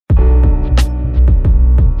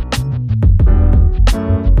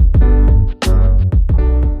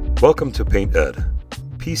Welcome to PaintED.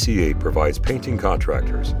 PCA provides painting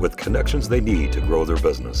contractors with connections they need to grow their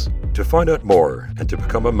business. To find out more and to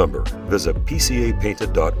become a member, visit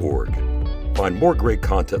pcapainted.org. Find more great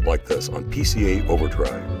content like this on PCA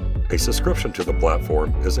Overdrive. A subscription to the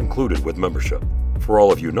platform is included with membership. For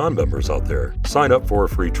all of you non-members out there, sign up for a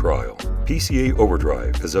free trial. PCA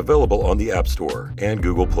Overdrive is available on the App Store and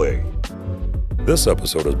Google Play. This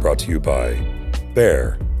episode is brought to you by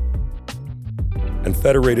Bear and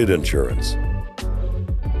Federated Insurance.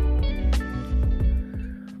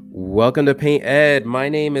 Welcome to PaintED. My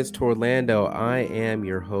name is Torlando. I am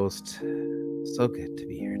your host. So good to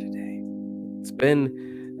be here today. It's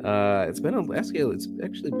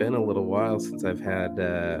actually been a little while since I've had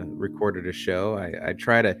recorded a show. I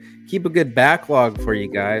try to keep a good backlog for you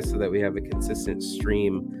guys so that we have a consistent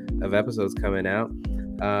stream of episodes coming out.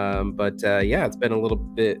 But it's been a little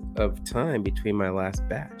bit of time between my last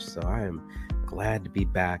batch, so I am glad to be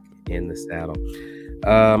back in the saddle.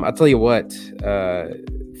 I'll tell you what,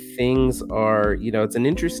 things are, it's an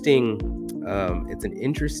interesting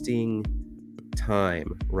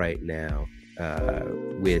time right now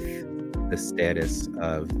with the status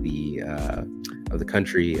of the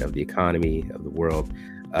country, of the economy, of the world.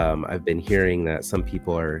 I've been hearing that some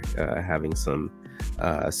people are having some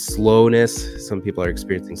slowness. Some people are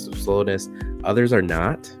experiencing some slowness. Others are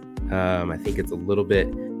not. I think it's a little bit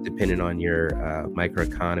dependent on your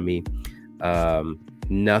microeconomy.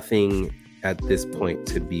 Nothing at this point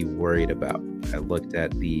to be worried about. I looked at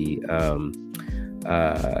the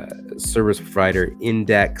service provider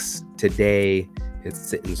index today. It's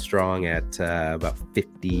sitting strong at about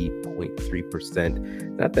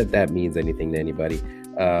 50.3%. Not that that means anything to anybody,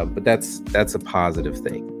 but that's a positive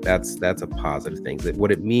thing. That's a positive thing.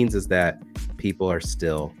 What it means is that people are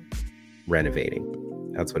still renovating.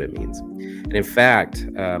 That's what it means. And in fact,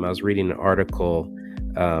 I was reading an article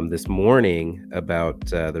this morning about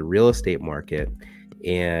the real estate market,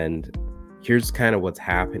 and here's kind of what's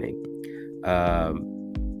happening.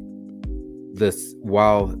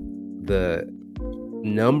 While the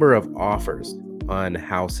number of offers on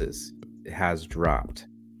houses has dropped,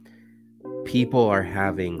 people are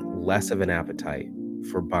having less of an appetite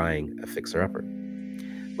for buying a fixer-upper.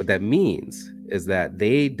 What that means is that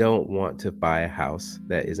they don't want to buy a house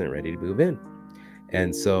that isn't ready to move in.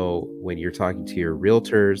 And so when you're talking to your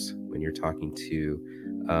realtors, when you're talking to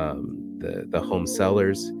the home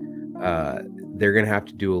sellers, they're going to have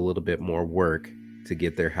to do a little bit more work to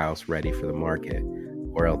get their house ready for the market,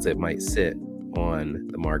 or else it might sit on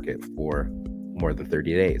the market for more than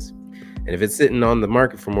 30 days. And if it's sitting on the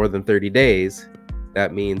market for more than 30 days,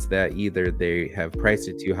 that means that either they have priced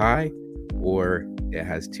it too high or it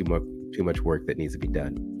has too much work that needs to be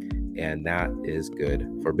done. And that is good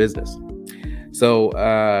for business. So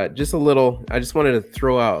I just wanted to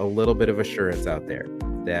throw out a little bit of assurance out there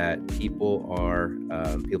that people are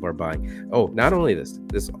buying. Oh, not only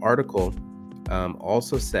this article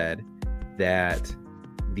also said that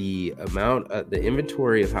the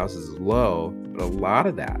inventory of houses is low, but a lot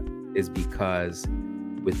of that is because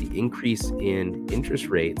with the increase in interest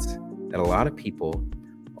rates, that a lot of people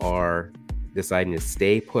are deciding to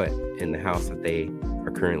stay put in the house that they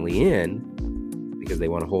are currently in because they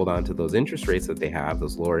want to hold on to those interest rates that they have,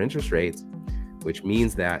 those lower interest rates, which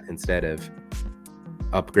means that instead of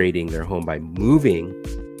upgrading their home by moving,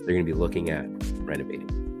 they're going to be looking at renovating.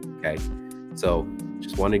 Okay. So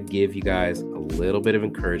just want to give you guys a little bit of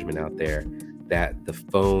encouragement out there that the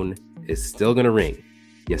phone is still going to ring.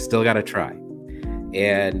 You still got to try.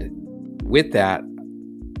 And with that,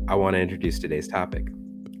 I want to introduce today's topic,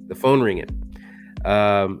 the phone ringing.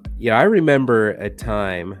 I remember a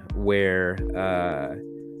time where in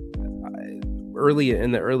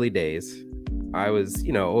the early days, I was,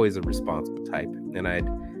 always a responsible type, and I'd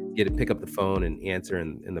pick up the phone and answer,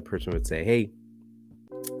 and the person would say, "Hey,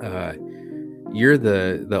 you're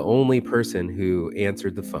the only person who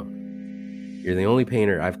answered the phone. You're the only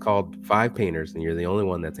painter. I've called 5 painters, and you're the only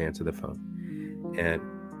one that's answered the phone." And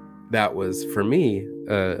that was for me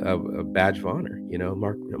a badge of honor, a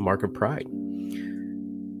mark of pride.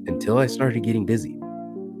 Until I started getting busy,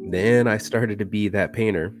 then I started to be that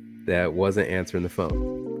painter that wasn't answering the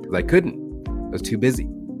phone because I couldn't. I was too busy.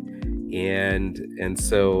 And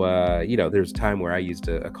so there's a time where I used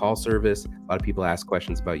a call service. A lot of people ask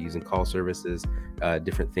questions about using call services,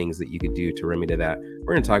 different things that you could do to remedy that.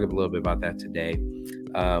 We're going to talk a little bit about that today.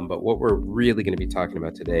 But what we're really going to be talking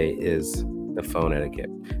about today is the phone etiquette.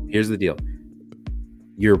 Here's the deal.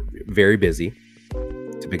 You're very busy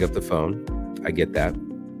to pick up the phone. I get that.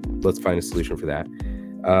 Let's find a solution for that.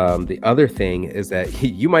 The other thing is that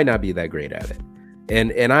you might not be that great at it.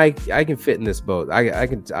 And I can fit in this boat.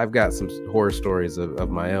 I've got some horror stories of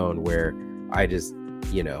my own where I just,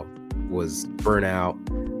 was burnt out,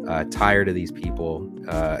 tired of these people.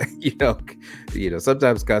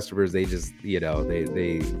 Sometimes customers, they just,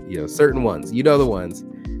 they certain ones, the ones,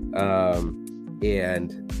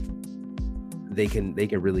 and they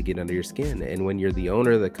can really get under your skin. And when you're the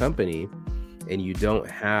owner of the company and you don't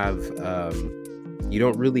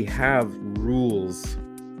really have rules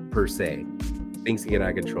per se, things can get out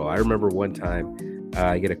of control. I remember one time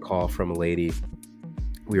I get a call from a lady.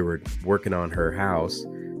 We were working on her house.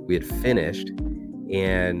 We had finished,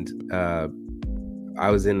 and I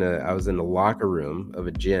was in the locker room of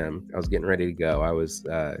a gym. I was getting ready to go. I was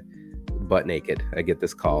butt naked. I get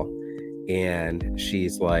this call, and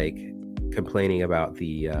she's like complaining about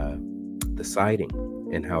the siding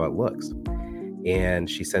and how it looks. And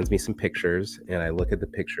she sends me some pictures, and I look at the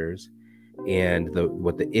pictures, and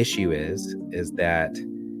what the issue is that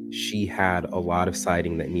she had a lot of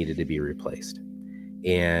siding that needed to be replaced,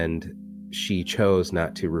 and she chose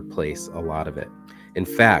not to replace a lot of it. In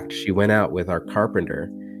fact, she went out with our carpenter,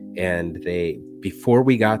 and before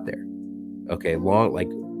we got there, long, like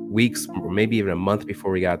weeks, maybe even a month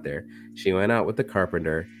before we got there, she went out with the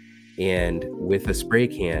carpenter and with a spray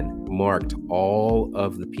can marked all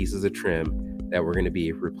of the pieces of trim that were going to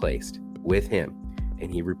be replaced with him. And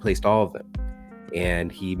he replaced all of them.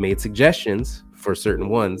 And he made suggestions for certain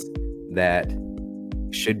ones that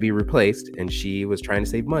should be replaced, and she was trying to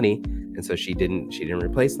save money, and so she didn't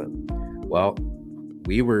replace them. Well,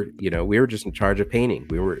 we were just in charge of painting.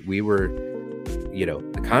 We were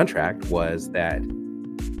the contract was that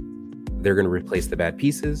they're going to replace the bad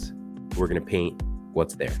pieces. We're going to paint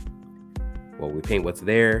what's there. Well, we paint what's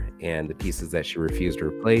there, and the pieces that she refused to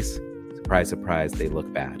replace, surprise, surprise, they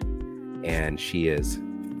look bad. And she is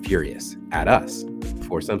furious at us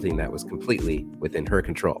for something that was completely within her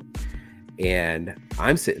control. And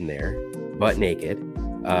I'm sitting there, butt naked,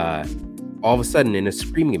 all of a sudden in a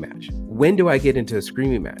screaming match. When do I get into a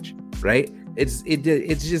screaming match, right? It's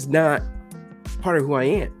just not part of who I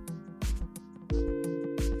am.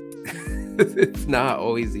 It's not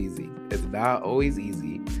always easy. It's not always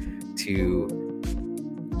easy to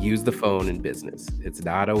use the phone in business. It's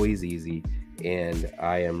not always easy. And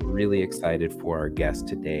I am really excited for our guest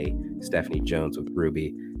today, Stephanie Jones with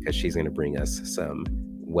Ruby, because she's going to bring us some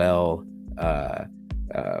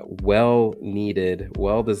well-needed,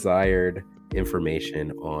 well-desired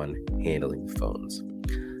information on handling phones.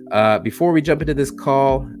 Before we jump into this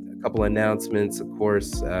call, a couple announcements. Of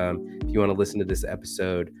course, if you want to listen to this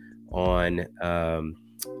episode on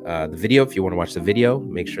the video, if you want to watch the video,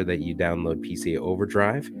 make sure that you download PCA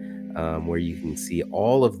Overdrive, where you can see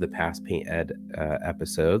all of the past PaintED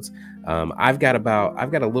episodes. I've got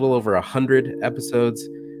a little over 100 episodes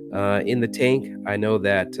in the tank. I know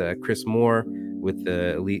that Chris Moore with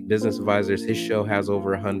the Elite Business Advisors, his show has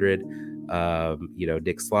over 100.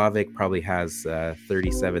 Dick Slavic probably has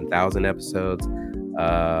 37,000 episodes.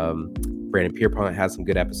 Brandon Pierpont has some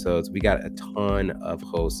good episodes. We got a ton of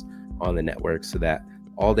hosts on the network so that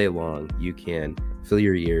all day long you can fill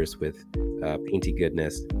your ears with painty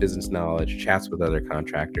goodness, business knowledge, chats with other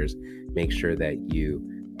contractors. Make sure that you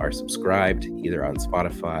are subscribed either on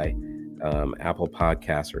Spotify, Apple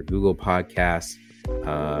Podcasts, or Google Podcasts,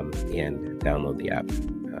 and download the app,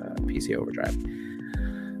 PCA Overdrive.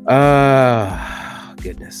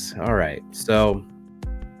 Goodness. All right. So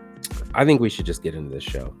I think we should just get into this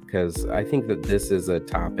show, because I think that this is a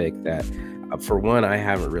topic that, for one, I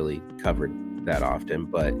haven't really covered that often,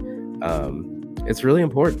 but it's really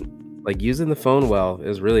important. Like, using the phone well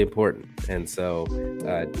is really important. And so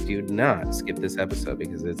do not skip this episode,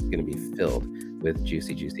 because it's going to be filled with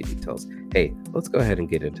juicy details. Hey, let's go ahead and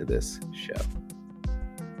get into this show.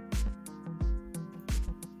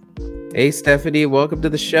 Hey, Stephanie, welcome to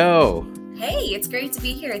the show. Hey, it's great to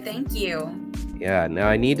be here. Thank you. Yeah, now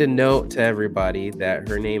I need to note to everybody that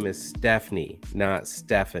her name is Stephanie, not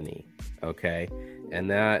Stephanie, okay? And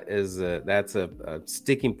that's a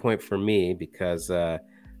sticking point for me, because I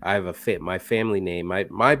have my family name.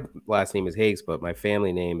 My last name is Higgs, but my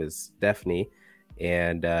family name is Stephanie,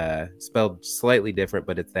 and spelled slightly different,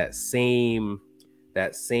 but it's that same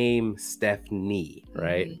Stephanie,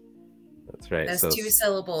 right? Mm-hmm. That's right. That's 2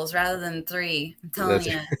 syllables rather than 3. I'm telling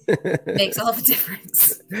you, makes all the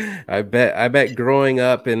difference. I bet growing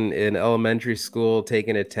up in elementary school,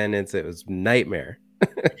 taking attendance, it was nightmare.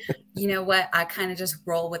 You know what? I kind of just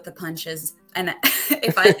roll with the punches. And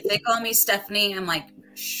if they call me Stephanie, I'm like,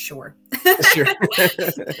 sure. Sure.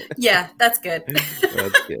 Yeah, that's good.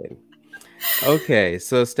 That's good. Okay,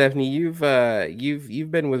 so Stephanie, you've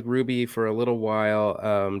been with Ruby for a little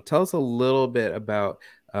while. Tell us a little bit about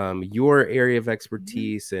your area of Mhm.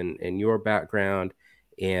 expertise and your background,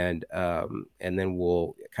 and then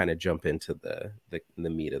we'll kind of jump into the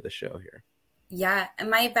meat of the show here. Yeah, and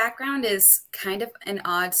my background is kind of an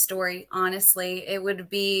odd story, honestly. It would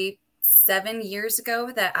be 7 years ago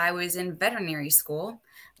that I was in veterinary school.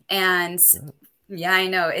 And Oh. yeah, I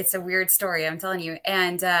know it's a weird story, I'm telling you.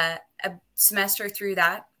 And a semester through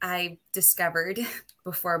that, I discovered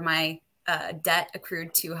before my debt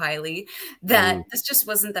accrued too highly Mm, that this just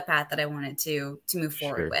wasn't the path that I wanted to move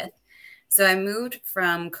forward sure. with. So I moved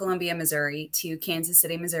from Columbia, Missouri to Kansas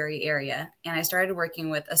City, Missouri area, and I started working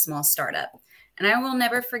with a small startup. And I will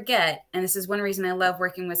never forget, and this is one reason I love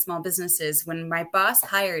working with small businesses. When my boss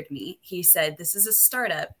hired me, he said, "This is a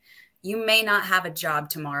startup. You may not have a job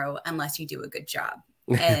tomorrow unless you do a good job.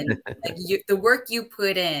 And like the work you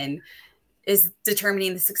put in is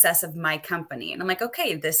determining the success of my company." And I'm like,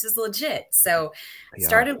 okay, this is legit. So Yeah.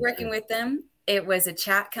 started working with them. It was a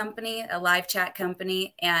chat company, a live chat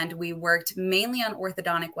company, and we worked mainly on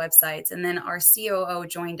orthodontic websites. And then our COO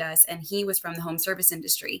joined us, and he was from the home service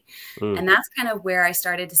industry. Mm, And that's kind of where I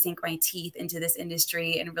started to sink my teeth into this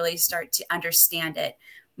industry and really start to understand it.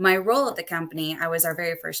 My role at the company, I was our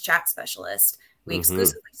very first chat specialist. We mm-hmm.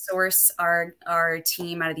 exclusively source our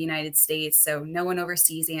team out of the United States. So no one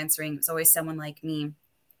overseas answering. It's always someone like me.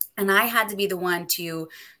 And I had to be the one to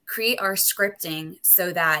create our scripting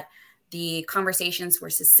so that the conversations were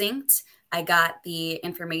succinct. I got the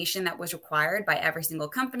information that was required by every single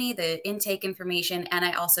company, the intake information, and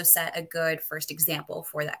I also set a good first example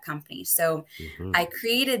for that company. So Mm-hmm. I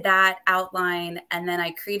created that outline, and then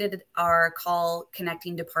I created our call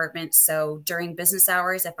connecting department. So during business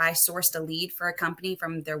hours, if I sourced a lead for a company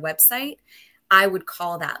from their website, I would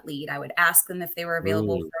call that lead. I would ask them if they were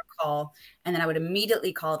available Mm, for a call, and then I would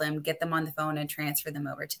immediately call them, get them on the phone, and transfer them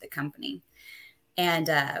over to the company. And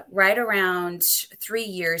right around 3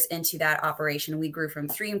 years into that operation, we grew from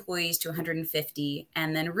 3 employees to 150.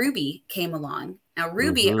 And then Ruby came along. Now,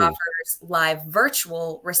 Ruby mm-hmm. offers live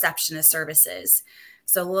virtual receptionist services.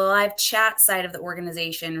 So the live chat side of the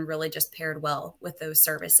organization really just paired well with those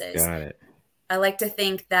services. Got it. I like to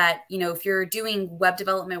think that, if you're doing web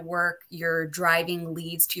development work, you're driving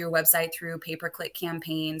leads to your website through pay-per-click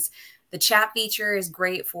campaigns. The chat feature is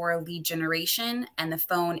great for lead generation, and the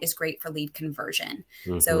phone is great for lead conversion.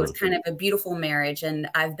 So Mm-hmm. it's kind of a beautiful marriage. And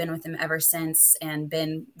I've been with them ever since and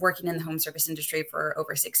been working in the home service industry for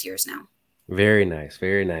over 6 years now. Very nice,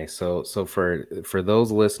 very nice. So for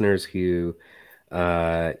those listeners who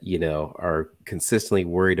are consistently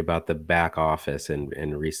worried about the back office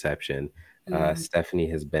and reception. Mhm. Stephanie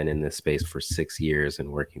has been in this space for 6 years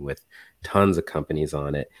and working with tons of companies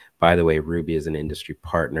on it. By the way, Ruby is an industry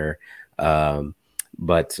partner. Um,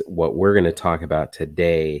 but what we're going to talk about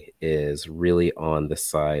today is really on the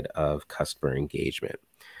side of customer engagement.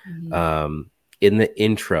 Mhm. Um, in the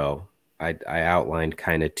intro, I outlined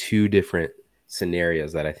kind of two different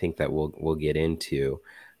scenarios that I think that we'll get into,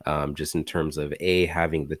 just in terms of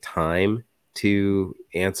having the time to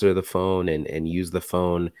answer the phone and use the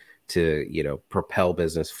phone to propel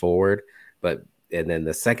business forward, but and then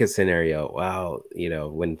the second scenario, well,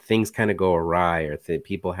 when things kind of go awry or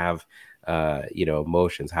people have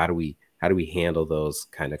emotions, how do we handle those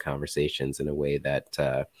kind of conversations in a way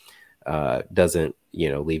that doesn't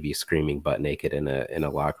leave you screaming butt naked in a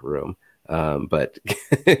locker room, but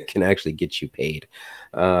can actually get you paid.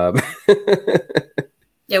 Um,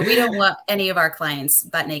 Yeah, we don't want any of our clients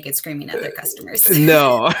butt naked screaming at their customers.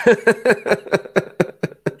 no.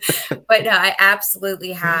 But no, I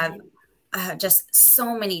absolutely have just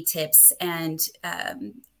so many tips and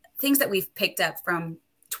things that we've picked up from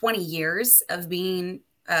 20 years of being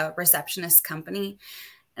a receptionist company.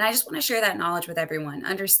 And I just want to share that knowledge with everyone,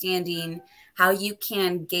 understanding how you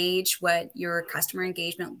can gauge what your customer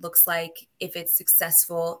engagement looks like, if it's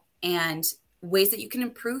successful, and ways that you can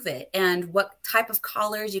improve it, and what type of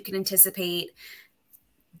callers you can anticipate,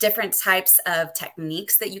 different types of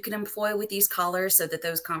techniques that you can employ with these callers so that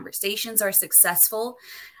those conversations are successful.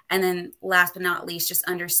 And then last but not least, just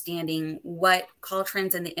understanding what call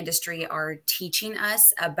trends in the industry are teaching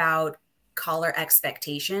us about caller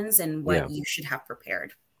expectations and what Yeah. you should have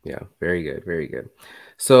prepared. Yeah, very good, very good.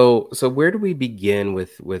 So where do we begin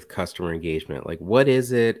with customer engagement? Like, what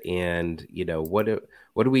is it, and what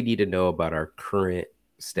do we need to know about our current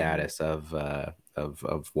Mhm. status of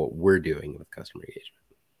what we're doing with customer engagement?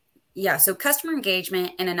 Yeah. So customer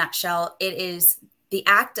engagement in a nutshell, it is the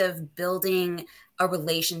act of building a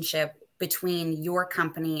relationship between your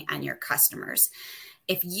company and your customers.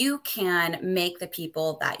 if you can make the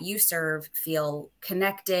people that you serve feel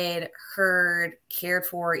connected, heard, cared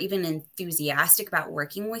for, even enthusiastic about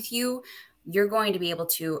working with you, you're going to be able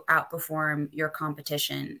to outperform your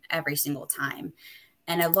competition every single time.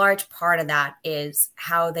 And a large part of that is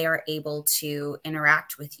how they are able to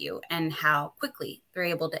interact with you and how quickly they're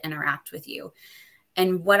able to interact with you.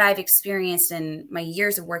 And what I've experienced in my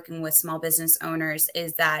years of working with small business owners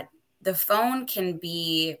is that the phone can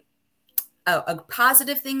be a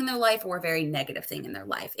positive thing in their life or a very negative thing in their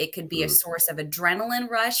life. It could be a source of adrenaline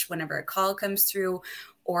rush whenever a call comes through,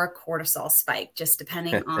 or a cortisol spike, just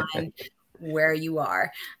depending on where you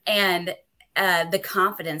are. And the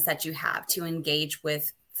confidence that you have to engage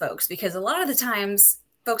with folks, because a lot of the times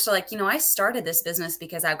folks are like, I started this business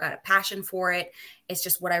because I've got a passion for it. It's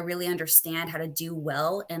just what I really understand how to do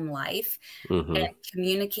well in life. Mm-hmm. And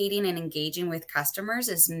communicating and engaging with customers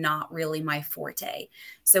is not really my forte.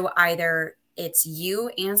 So either it's you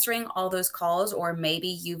answering all those calls, or maybe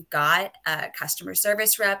you've got a customer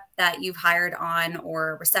service rep that you've hired on,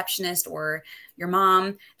 or a receptionist, or your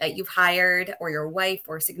mom that you've hired, or your wife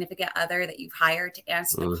or significant other that you've hired to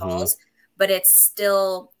answer the calls. But it's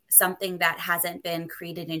still something that hasn't been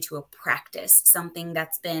created into a practice, something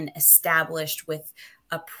that's been established with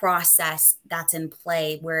a process that's in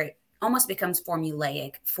play where it almost becomes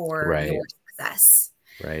formulaic for your success.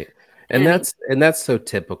 Right. And that's so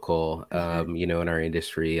typical, in our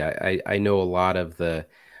industry. I know a lot of the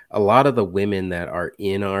women that are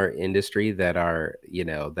in our industry that are,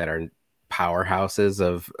 that are powerhouses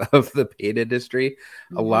of the paint industry.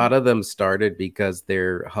 A lot of them started because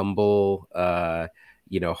their humble,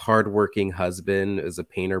 hardworking husband is a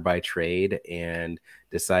painter by trade and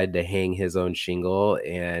decided to hang his own shingle.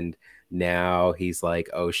 And now he's like,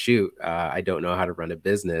 oh, shoot, I don't know how to run a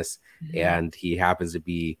business. And he happens to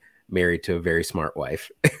be married to a very smart wife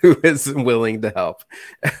who is willing to help.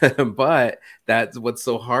 But that's what's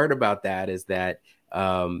so hard about that is that,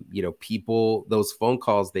 people, those phone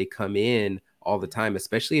calls, they come in all the time,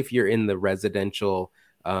 especially if you're in the residential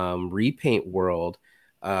repaint world.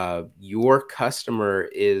 Your customer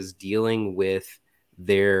is dealing with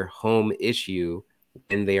their home issue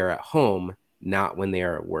when they are at home, not when they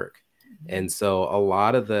are at work. And so a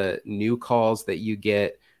lot of the new calls that you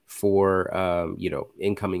get for,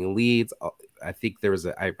 incoming leads, I think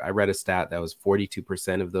I read a stat that was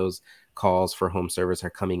 42% of those calls for home service are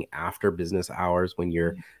coming after business hours when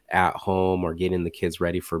you're at home or getting the kids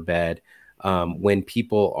ready for bed. When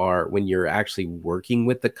you're actually working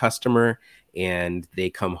with the customer and they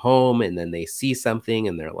come home and then they see something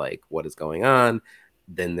and they're like, what is going on?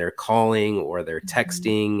 Then they're calling or they're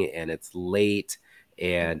texting and it's late.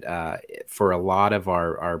 And for a lot of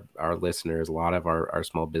our listeners, a lot of our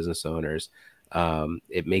small business owners,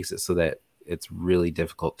 it makes it so that it's really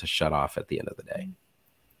difficult to shut off at the end of the day.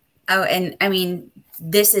 Oh, and I mean,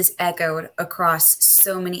 this is echoed across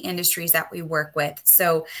so many industries that we work with.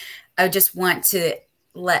 So I just want to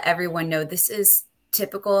let everyone know this is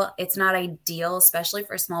typical. It's not ideal, especially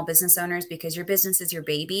for small business owners, because your business is your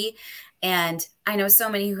baby. And I know so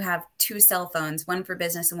many who have two cell phones, one for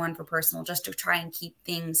business and one for personal, just to try and keep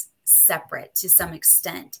things separate to some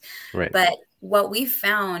extent. Right. But what we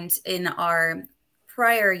found in our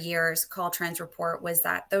prior year's call trends report was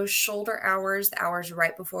that those shoulder hours, the hours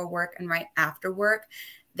right before work and right after work,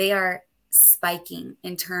 they are spiking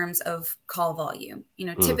in terms of call volume.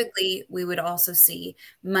 Typically we would also see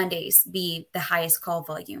Mondays be the highest call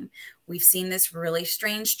volume. We've seen this really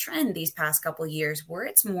strange trend these past couple of years where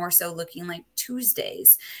it's more so looking like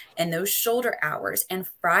Tuesdays and those shoulder hours, and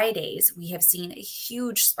Fridays we have seen a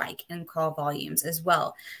huge spike in call volumes as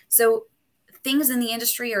well. So things in the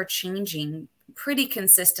industry are changing pretty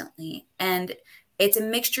consistently, and it's a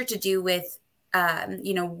mixture to do with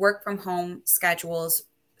work from home schedules.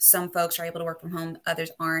 Some folks are able to work from home, others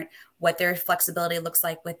aren't. What their flexibility looks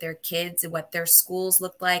like with their kids and what their schools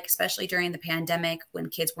look like, especially during the pandemic when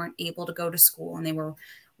kids weren't able to go to school and they were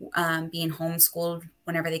being homeschooled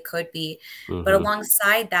whenever they could be. But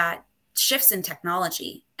alongside that, shifts in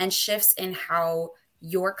technology and shifts in how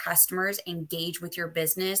your customers engage with your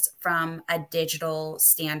business from a digital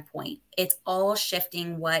standpoint. It's all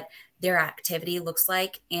shifting what their activity looks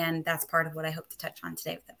like, and that's part of what I hope to touch on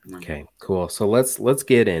today with everyone. Okay, cool. So let's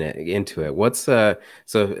get into it. What's so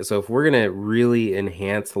if we're gonna really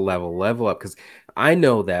enhance the level up, because I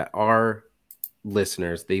know that our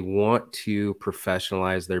listeners, they want to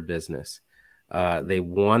professionalize their business. They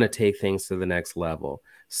want to take things to the next level.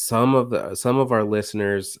 Some of our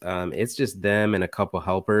listeners, it's just them and a couple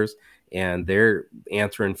helpers, and they're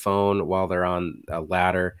answering phone while they're on a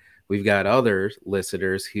ladder We've got other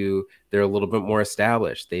listeners who they're a little bit more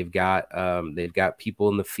established. They've got people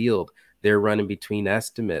in the field. They're running between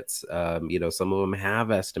estimates. Some of them have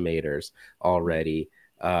estimators already,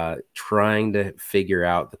 trying to figure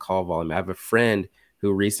out the call volume. I have a friend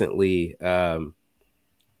who recently, they're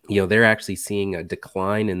actually seeing a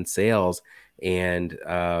decline in sales, and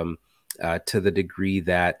to the degree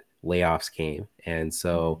that layoffs came. And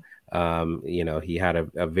so, he had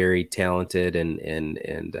a very talented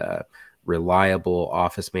and reliable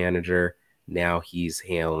office manager. Now he's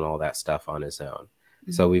handling all that stuff on his own.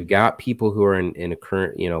 So we've got people who are in a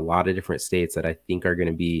current, a lot of different states that I think are going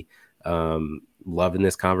to be loving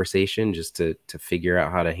this conversation, just to figure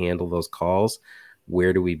out how to handle those calls.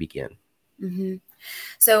 Where do we begin?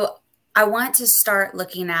 So I want to start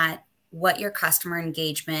looking at what your customer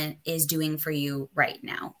engagement is doing for you right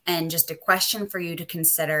now. And just a question for you to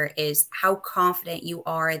consider is how confident you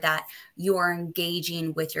are that you are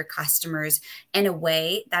engaging with your customers in a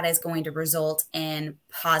way that is going to result in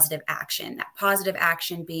positive action. That positive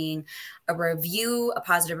action being a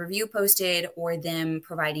positive review posted, or them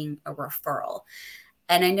providing a referral.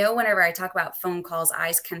 And I know whenever I talk about phone calls,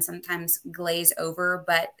 eyes can sometimes glaze over,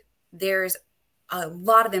 but there's a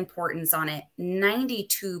lot of importance on it.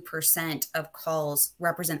 92% of calls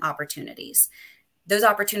represent opportunities. Those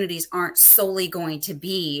opportunities aren't solely going to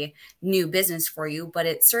be new business for you, but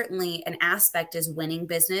it's certainly an aspect is winning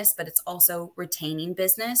business, but it's also retaining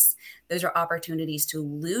business. Those are opportunities to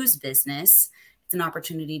lose business. It's an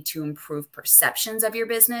opportunity to improve perceptions of your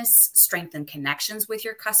business, strengthen connections with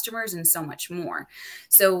your customers, and so much more.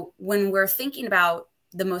 So when we're thinking about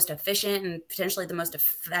the most efficient and potentially the most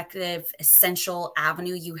effective, essential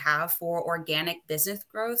avenue you have for organic business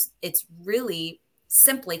growth, it's really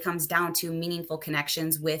simply comes down to meaningful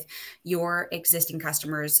connections with your existing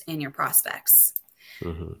customers and your prospects.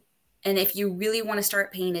 And if you really want to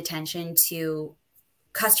start paying attention to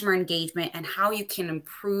customer engagement and how you can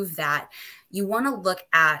improve that, you want to look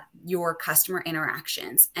at your customer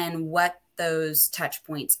interactions and what those touch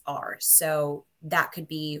points are. So that could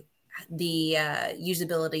be the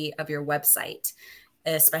usability of your website,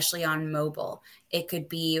 especially on mobile. It could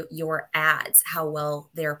be your ads, how well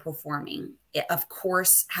they're performing. Of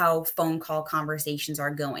course, how phone call conversations are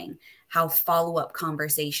going, how follow-up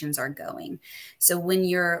conversations are going. So when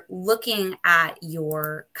you're looking at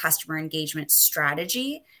your customer engagement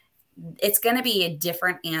strategy, it's going to be a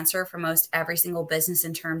different answer for most every single business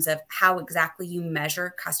in terms of how exactly you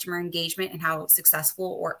measure customer engagement and how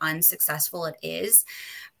successful or unsuccessful it is.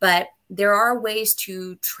 But there are ways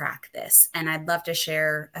to track this, and I'd love to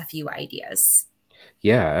share a few ideas.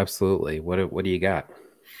 Yeah, absolutely. What do you got?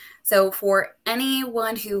 So for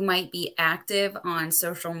anyone who might be active on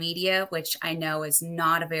social media, which I know is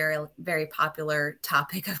not a very, very popular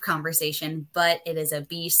topic of conversation, but it is a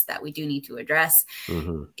beast that we do need to address.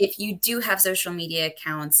 If you do have social media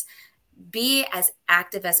accounts, be as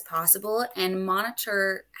active as possible and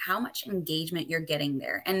monitor how much engagement you're getting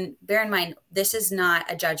there. And bear in mind, this is not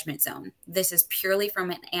a judgment zone. This is purely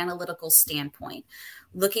from an analytical standpoint,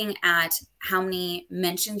 looking at how many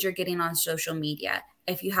mentions you're getting on social media.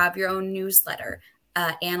 If you have your own newsletter,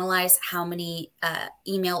 analyze how many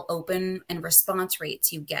email open and response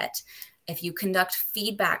rates you get. If you conduct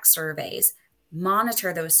feedback surveys,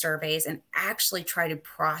 monitor those surveys and actually try to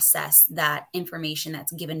process that information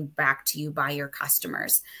that's given back to you by your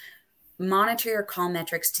customers. Monitor your call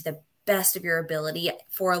metrics to the best of your ability.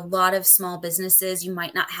 For a lot of small businesses, you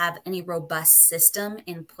might not have any robust system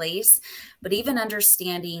in place, but even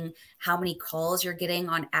understanding how many calls you're getting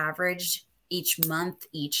on average each month,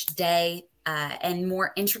 each day, and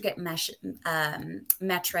more intricate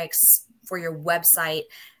metrics for your website,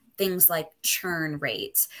 things like churn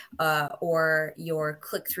rates or your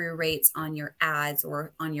click-through rates on your ads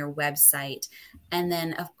or on your website. And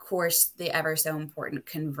then, of course, the ever so important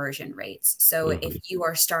conversion rates. So if you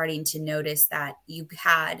are starting to notice that you've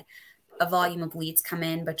had a volume of leads come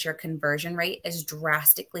in, but your conversion rate is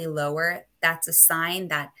drastically lower, that's a sign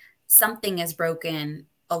that something is broken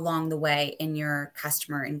along the way in your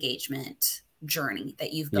customer engagement journey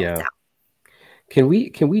that you've built out. Can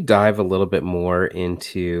we dive a little bit more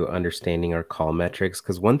into understanding our call metrics?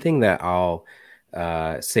 Because one thing that I'll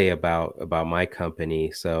say about my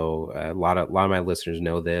company, so a lot of my listeners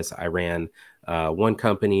know this. I ran one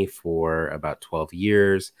company for about 12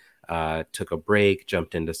 years, took a break,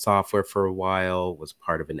 jumped into software for a while, was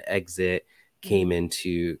part of an exit, came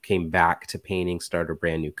back to painting, started a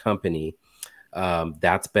brand new company.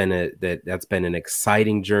 That's been an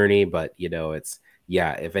exciting journey, but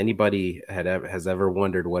if anybody has ever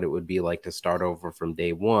wondered what it would be like to start over from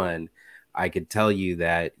day one, I could tell you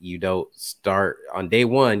that you don't start on day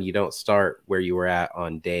one, you don't start where you were at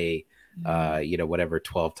on day, whatever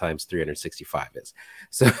 12 times 365 is.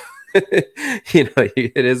 So,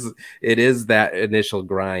 it is that initial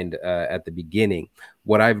grind at the beginning.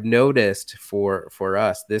 What I've noticed for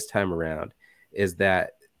us this time around is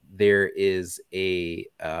that there is a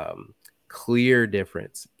clear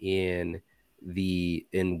difference in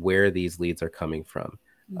where these leads are coming from.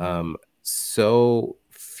 So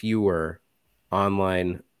fewer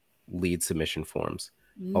online lead submission forms,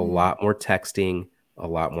 a lot more texting, a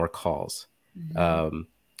lot more calls.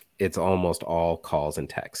 It's almost all calls and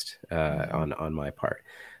text on my part.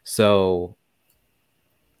 So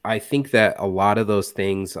I think that a lot of those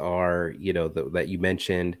things are, that you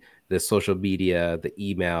mentioned, the social media, the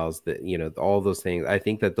emails, all those things. I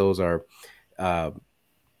think that those are uh,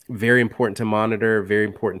 very important to monitor, very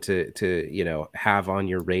important to have on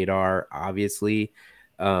your radar. Obviously,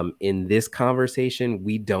 in this conversation,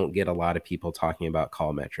 we don't get a lot of people talking about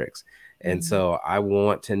call metrics, and so I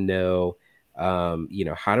want to know,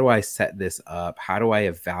 how do I set this up? How do I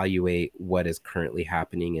evaluate what is currently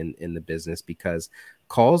happening in the business? Because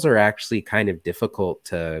calls are actually kind of difficult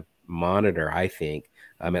to monitor, I think.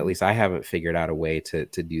 At least I haven't figured out a way to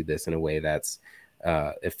do this in a way that's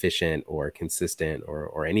efficient or consistent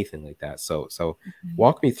or anything like that. So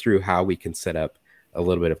walk me through how we can set up a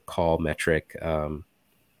little bit of call metric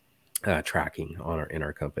tracking in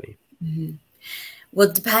our company.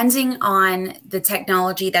 Well, depending on the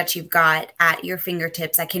technology that you've got at your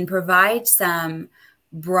fingertips, I can provide some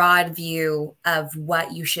broad view of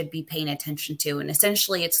what you should be paying attention to. And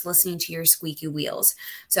essentially, it's listening to your squeaky wheels.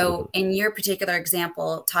 So in your particular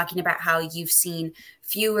example, talking about how you've seen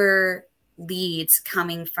fewer leads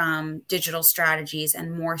coming from digital strategies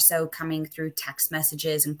and more so coming through text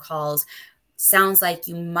messages and calls, sounds like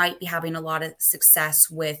you might be having a lot of success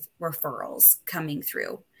with referrals coming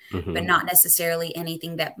through, but not necessarily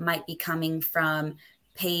anything that might be coming from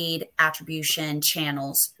paid attribution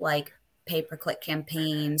channels like pay-per-click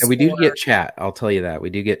campaigns. And we do get chat. I'll tell you that we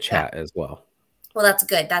do get chat as well. Well, that's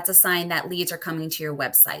good. That's a sign that leads are coming to your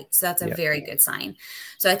website. So that's a very good sign.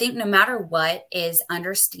 So I think no matter what is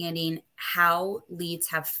understanding how leads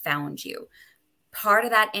have found you. Part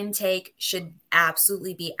of that intake should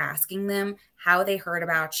absolutely be asking them how they heard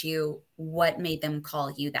about you, what made them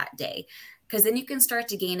call you that day. Because then you can start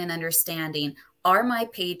to gain an understanding. Are my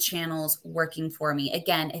paid channels working for me?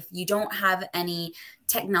 Again, if you don't have any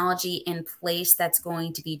technology in place that's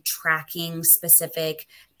going to be tracking specific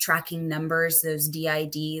tracking numbers, those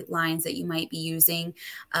DID lines that you might be using,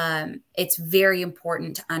 it's very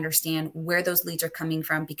important to understand where those leads are coming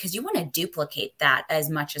from because you want to duplicate that as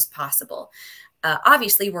much as possible.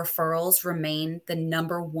 Obviously, referrals remain the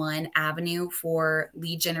number one avenue for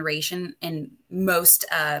lead generation in most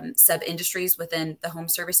sub-industries within the home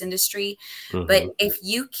service industry. But if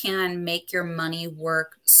you can make your money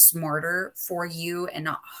work smarter for you and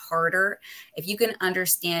not harder, if you can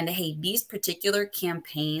understand, hey, these particular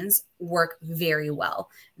campaigns work very well.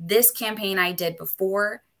 This campaign I did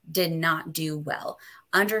before did not do well.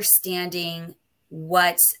 Understanding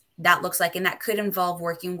what that looks like. And that could involve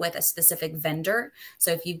working with a specific vendor.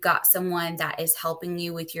 So if you've got someone that is helping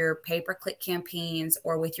you with your pay-per-click campaigns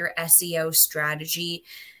or with your SEO strategy,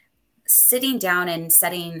 sitting down and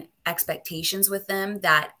setting expectations with them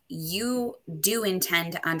that you do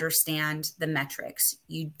intend to understand the metrics.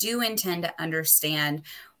 You do intend to understand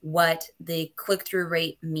what the click-through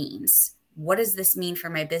rate means. What does this mean for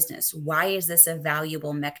my business? Why is this a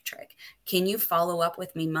valuable metric? Can you follow up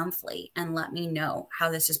with me monthly and let me know how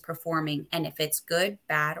this is performing and if it's good,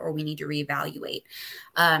 bad, or we need to reevaluate?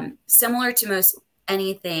 Similar to most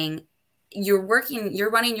anything, you're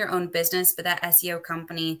running your own business, but that SEO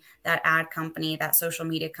company, that ad company, that social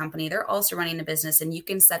media company, they're also running a business and you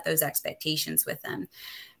can set those expectations with them.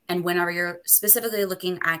 And whenever you're specifically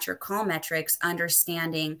looking at your call metrics,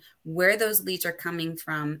 understanding where those leads are coming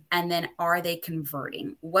from, and then are they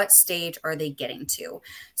converting? What stage are they getting to?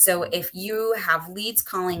 So if you have leads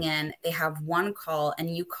calling in, they have one call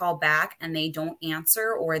and you call back and they don't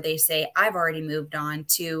answer, or they say, I've already moved on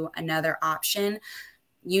to another option,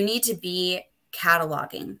 you need to be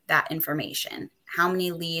cataloging that information. How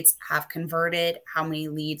many leads have converted, how many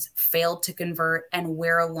leads failed to convert, and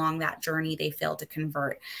where along that journey they failed to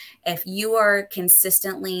convert. If you are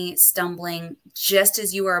consistently stumbling just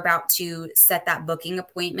as you are about to set that booking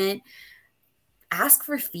appointment, ask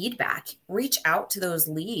for feedback. Reach out to those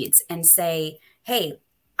leads and say, hey,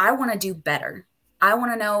 I want to do better. I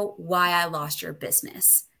want to know why I lost your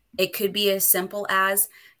business. It could be as simple as,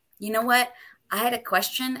 you know what? I had a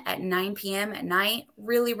question at 9 p.m. at night,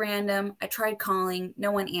 really random. I tried calling,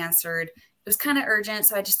 no one answered. It was kind of urgent,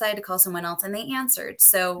 so I decided to call someone else and they answered.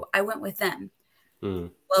 So I went with them.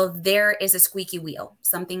 Mm. Well, there is a squeaky wheel,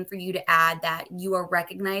 something for you to add that you are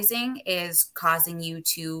recognizing is causing you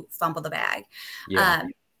to fumble the bag. Yeah.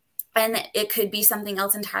 And it could be something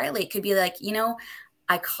else entirely. It could be like,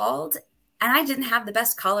 I called and I didn't have the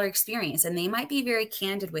best caller experience, and they might be very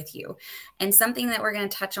candid with you. And something that we're going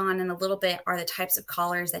to touch on in a little bit are the types of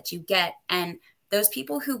callers that you get. And those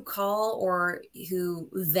people who call or who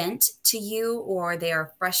vent to you, or they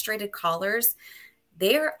are frustrated callers,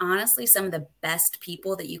 they are honestly some of the best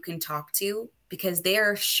people that you can talk to because they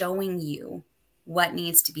are showing you what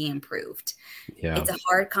needs to be improved. Yeah. It's a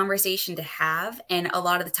hard conversation to have. And a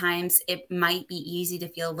lot of the times it might be easy to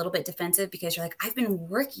feel a little bit defensive because you're like, I've been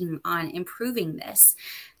working on improving this.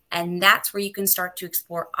 And that's where you can start to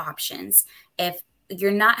explore options. If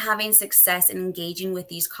you're not having success in engaging with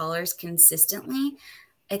these callers consistently,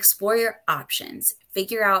 explore your options.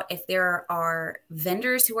 Figure out if there are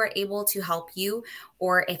vendors who are able to help you,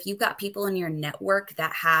 or if you've got people in your network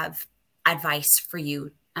that have advice for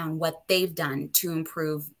you on what they've done to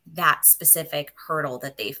improve that specific hurdle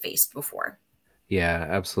that they faced before. Yeah,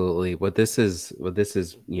 absolutely. What this is,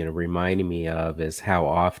 reminding me of is how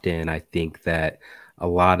often I think that a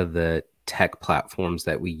lot of the tech platforms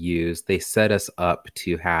that we use, they set us up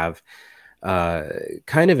to have uh,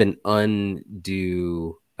 kind of an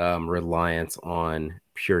undue reliance on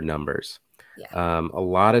pure numbers. Yeah. A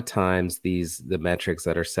lot of times, the metrics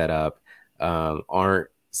that are set up aren't.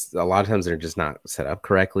 A lot of times they're just not set up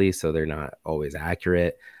correctly, so they're not always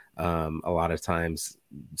accurate. A lot of times,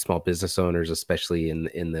 small business owners, especially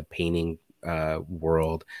in the painting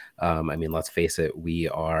world, I mean, let's face it, we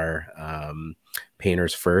are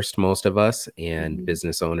painters first, most of us, and Mhm.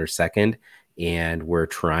 business owners second. And we're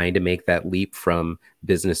trying to make that leap from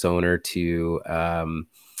business owner to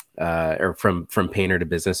or from painter to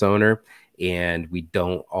business owner, and we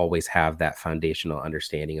don't always have that foundational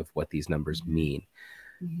understanding of what these numbers Mhm. mean.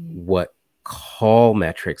 Mhm. What call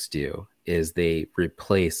metrics do is they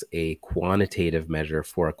replace a quantitative measure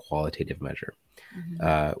for a qualitative measure.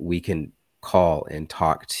 Mhm. We can call and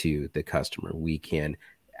talk to the customer. We can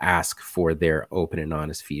ask for their open and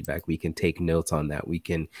honest feedback. We can take notes on that. We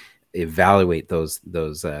can evaluate those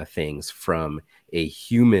things from a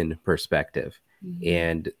human perspective. Mhm.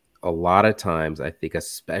 And a lot of times, I think,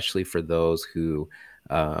 especially for those who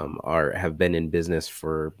are have been in business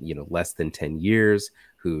for less than 10 years,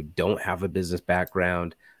 who don't have a business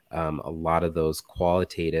background, a lot of those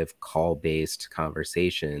qualitative call based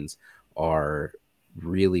conversations are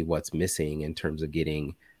really what's missing in terms of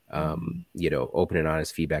getting Mhm. open and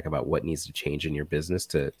honest feedback about what needs to change in your business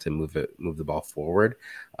to move the ball forward.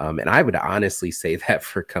 And I would honestly say that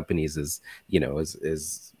for companies is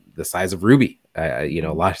the size of Ruby. A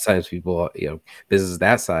Mhm. lot of times people, businesses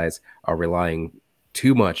that size are relying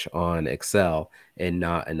too much on Excel and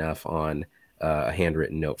not enough on a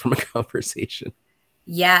handwritten note from a conversation.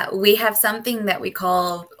 Yeah, we have something that we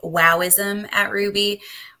call wowism at Ruby.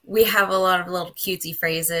 We have a lot of little cutesy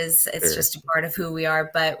phrases. It's Sure. just a part of who we are.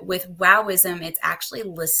 But with wowism, it's actually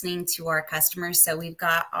listening to our customers. So we've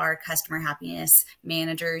got our customer happiness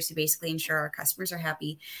managers who basically ensure our customers are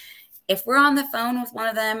happy. If we're on the phone with one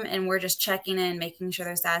of them and we're just checking in, making sure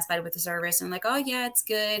they're satisfied with the service, and like, oh yeah, it's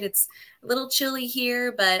good. It's a little chilly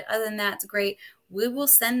here, but other than that, it's great. We will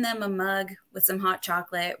send them a mug with some hot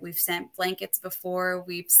chocolate. We've sent blankets before.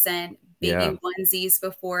 We've sent Yeah. baby onesies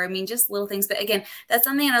before. I mean, just little things. But again, that's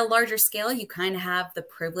something at a larger scale you kind of have the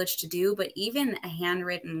privilege to do. But even a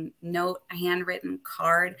handwritten note, a handwritten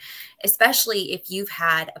card, especially if you've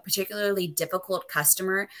had a particularly difficult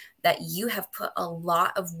customer that you have put a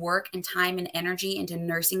lot of work and time and energy into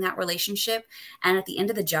nursing that relationship. And at the end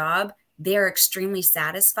of the job, they're extremely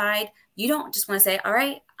satisfied. You don't just want to say, all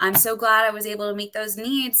right, I'm so glad I was able to meet those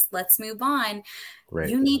needs. Let's move on. Right.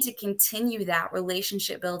 You need to continue that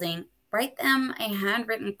relationship building. Write them a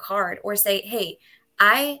handwritten card or say, hey,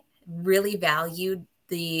 I really valued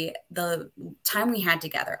the time we had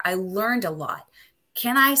together. I learned a lot.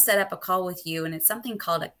 Can I set up a call with you? And it's something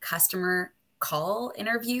called a customer call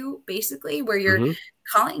interview, basically, where you're Hmm.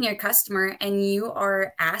 calling your customer and you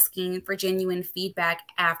are asking for genuine feedback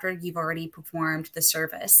after you've already performed the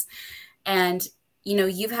service. And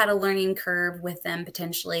you've had a learning curve with them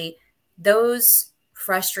potentially. Those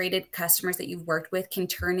frustrated customers that you've worked with can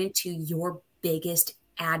turn into your biggest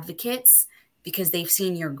advocates because they've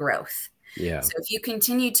seen your growth. Yeah. So if you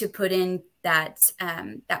continue to put in that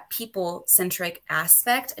people centric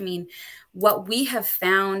aspect, I mean, what we have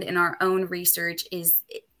found in our own research is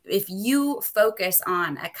if you focus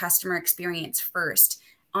on a customer experience first,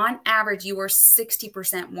 on average, you are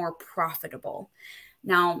 60% more profitable.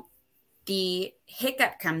 Now, the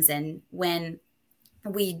hiccup comes in when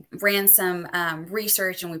we ran some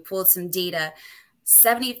research and we pulled some data.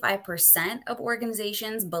 75% of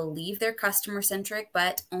organizations believe they're customer centric,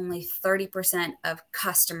 but only 30% of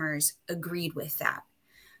customers agreed with that.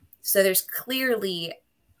 So there's clearly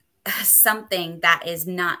something that is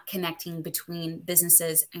not connecting between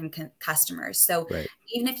businesses and customers. So Right.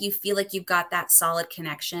 even if you feel like you've got that solid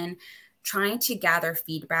connection, trying to gather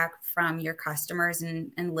feedback from your customers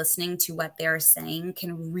and listening to what they're saying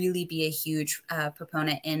can really be a huge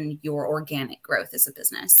proponent in your organic growth as a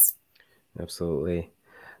business. Absolutely.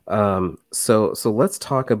 So let's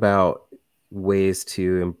talk about ways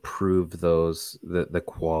to improve the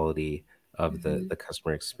quality of the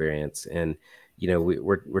customer experience. And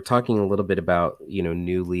we're talking a little bit about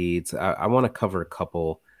new leads. I want to cover a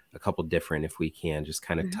couple different, if we can, just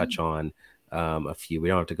kind of touch on a few. We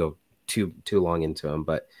don't have to go too long into them,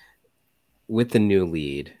 but with the new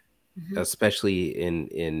lead, especially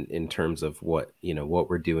in terms of what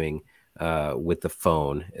we're doing with the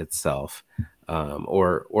phone itself,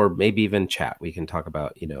 or maybe even chat. We can talk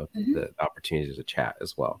about the opportunities to chat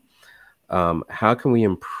as well. How can we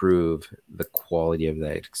improve the quality of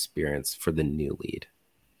that experience for the new lead?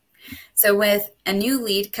 So with a new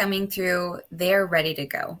lead coming through, they're ready to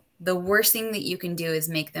go. The worst thing that you can do is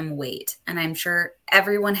make them wait. And I'm sure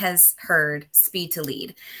everyone has heard speed to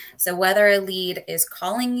lead. So whether a lead is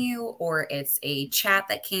calling you or it's a chat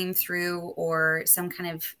that came through or some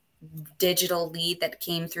kind of digital lead that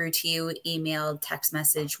came through to you, email, text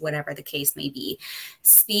message, whatever the case may be,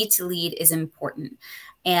 speed to lead is important.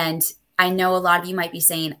 And I know a lot of you might be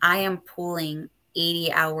saying, I am pulling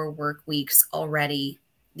 80-hour work weeks already.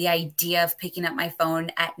 The idea of picking up my phone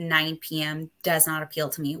at 9 p.m. does not appeal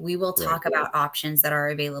to me. We will talk about options that are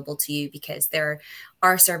available to you because there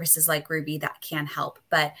are services like Ruby that can help.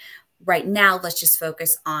 But right now, let's just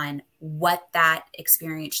focus on what that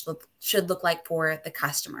experience should look like for the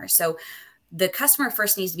customer. So the customer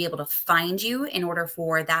first needs to be able to find you in order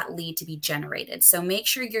for that lead to be generated. So make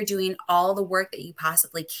sure you're doing all the work that you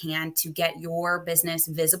possibly can to get your business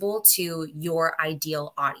visible to your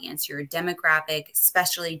ideal audience, your demographic,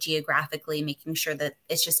 especially geographically, making sure that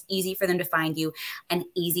it's just easy for them to find you and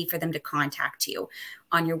easy for them to contact you.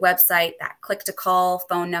 On your website, that click to call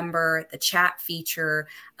phone number, the chat feature,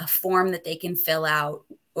 a form that they can fill out.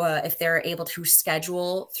 If they're able to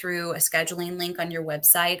schedule through a scheduling link on your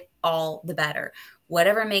website, all the better.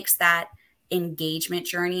 Whatever makes that engagement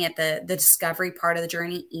journey at the discovery part of the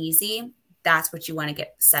journey easy, that's what you want to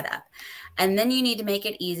get set up. And then you need to make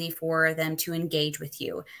it easy for them to engage with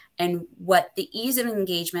you. And what the ease of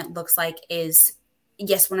engagement looks like is,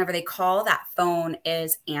 yes, whenever they call, that phone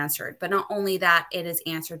is answered. But not only that, it is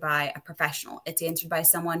answered by a professional. It's answered by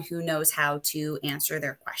someone who knows how to answer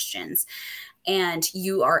their questions. And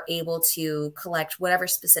you are able to collect whatever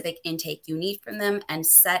specific intake you need from them and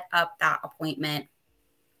set up that appointment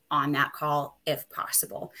on that call if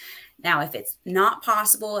possible. Now, if it's not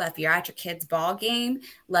possible, if you're at your kid's ball game,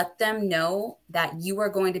 let them know that you are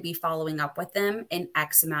going to be following up with them in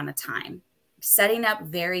X amount of time. Setting up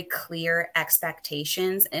very clear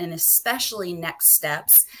expectations and especially next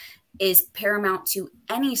steps is paramount to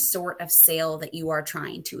any sort of sale that you are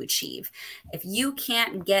trying to achieve. If you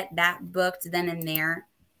can't get that booked then and there,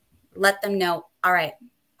 let them know, all right,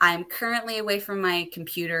 I'm currently away from my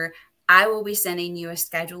computer. I will be sending you a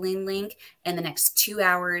scheduling link in the next 2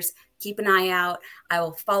 hours. Keep an eye out. I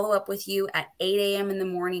will follow up with you at 8 a.m. in the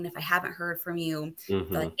morning if I haven't heard from you.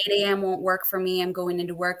 Like 8 a.m. won't work for me. I'm going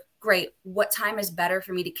into work. Great. What time is better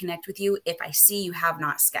for me to connect with you if I see you have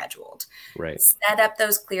not scheduled? Right. Set up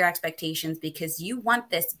those clear expectations because you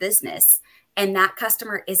want this business and that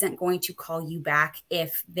customer isn't going to call you back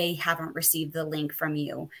if they haven't received the link from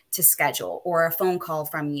you to schedule or a phone call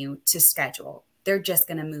from you to schedule. They're just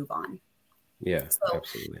going to move on. Yeah, so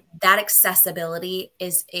absolutely. That accessibility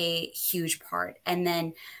is a huge part. And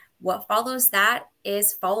then what follows that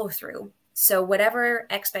is follow through. So whatever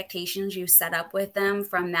expectations you set up with them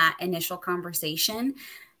from that initial conversation,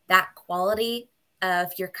 that quality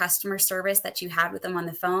of your customer service that you had with them on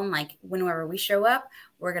the phone, like whenever we show up,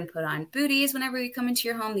 we're going to put on booties whenever we come into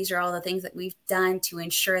your home. These are all the things that we've done to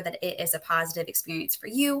ensure that it is a positive experience for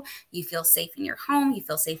you. You feel safe in your home. You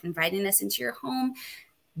feel safe inviting us into your home.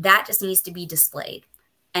 That just needs to be displayed.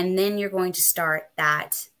 And then you're going to start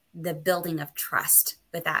the building of trust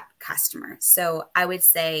with that customer. So I would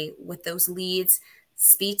say with those leads,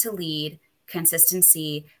 speed to lead,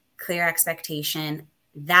 consistency, clear expectation,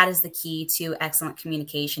 that is the key to excellent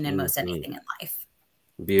communication in most anything in life.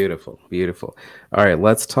 Beautiful, beautiful. All right,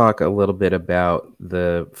 let's talk a little bit about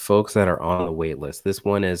the folks that are on the wait list. This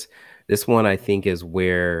one I think is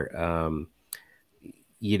where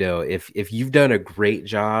if you've done a great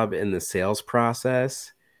job in the sales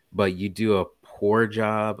process, but you do a poor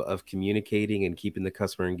job of communicating and keeping the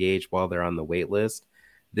customer engaged while they're on the wait list,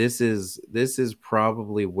 this is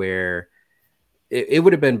probably where it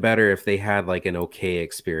would have been better if they had like an okay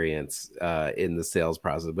experience in the sales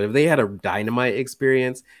process. But if they had a dynamite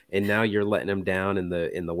experience and now you're letting them down in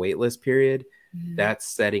the wait list period, Mhm. that's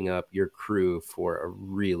setting up your crew for a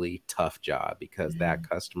really tough job, because that Mhm.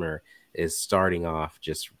 customer is starting off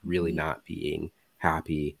just really Mhm. not being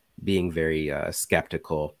happy, being very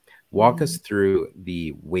skeptical. Walk us Mhm. through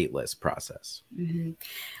the wait list process. Mhm.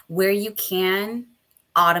 Where you can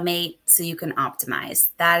automate so you can optimize.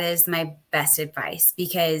 That is my best advice,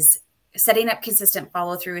 because setting up consistent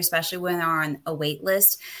follow through, especially when they're on a wait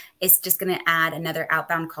list, it's just going to add another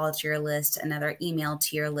outbound call to your list, another email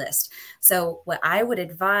to your list. So, what I would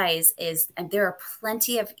advise is, and there are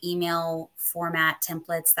plenty of email format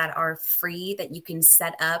templates that are free that you can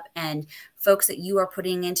set up, and folks that you are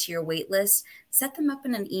putting into your wait list, set them up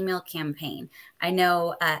in an email campaign. I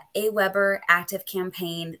know Aweber, Active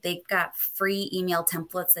Campaign, they've got free email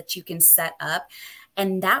templates that you can set up.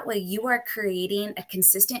 And that way you are creating a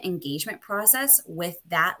consistent engagement process with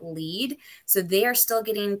that lead. So they are still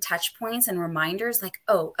getting touch points and reminders like,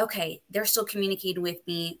 oh, okay, they're still communicating with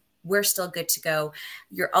me. We're still good to go.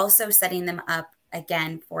 You're also setting them up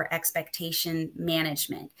again for expectation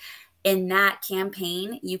management. In that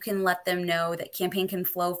campaign, you can let them know that campaign can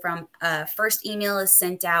flow from first email is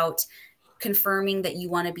sent out confirming that you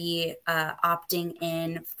want to be opting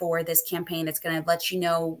in for this campaign. That's going to let you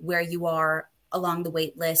know where you are along the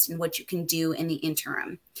wait list and what you can do in the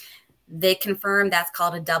interim. They confirm, that's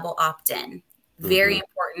called a double opt-in. Very Hmm.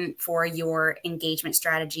 important for your engagement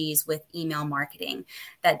strategies with email marketing.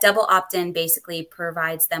 That double opt-in basically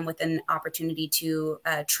provides them with an opportunity to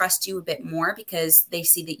trust you a bit more, because they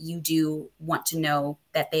see that you do want to know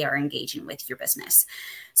that they are engaging with your business.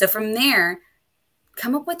 So from there,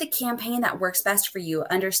 come up with a campaign that works best for you.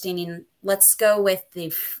 Understanding, let's go with the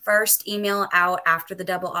first email out after the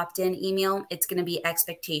double opt-in email. It's going to be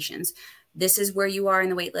expectations. This is where you are in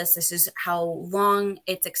the wait list. This is how long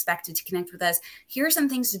it's expected to connect with us. Here are some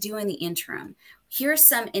things to do in the interim. Here's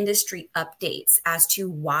some industry updates as to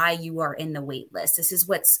why you are in the wait list. This is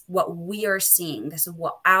what we are seeing. This is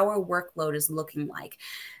what our workload is looking like.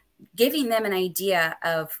 Giving them an idea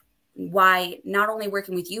of why not only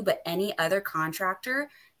working with you, but any other contractor,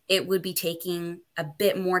 it would be taking a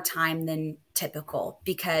bit more time than typical,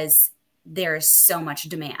 because there is so much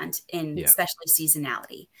demand in Yeah, especially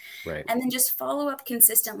seasonality. right. And then just follow up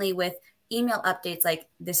consistently with email updates like,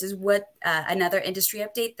 this is what another industry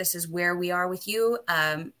update, this is where we are with you,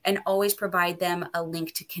 and always provide them a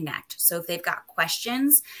link to connect. So if they've got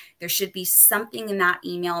questions, there should be something in that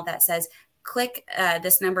email that says, click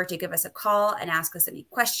this number to give us a call and ask us any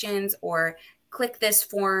questions, or click this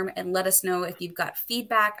form and let us know if you've got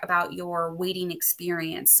feedback about your waiting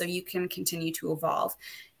experience so you can continue to evolve.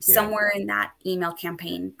 Yeah. Somewhere in that email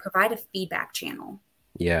campaign, provide a feedback channel.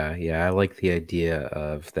 Yeah, yeah, I like the idea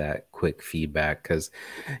of that quick feedback, because,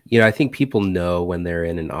 I think people know when they're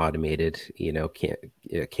in an automated,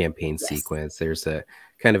 campaign Yes. sequence. There's a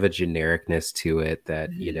kind of a genericness to it that,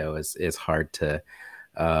 Mhm. is hard to,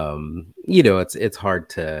 it's hard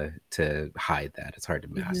to hide that. It's hard to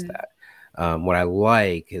mask Mhm. that. What I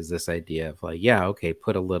like is this idea of like, yeah, okay,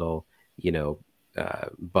 put a little,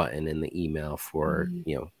 button in the email for,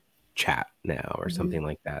 Mhm. chat now or Mhm. something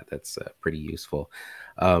like that. That's pretty useful.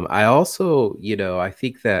 I also, I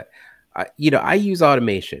think that I use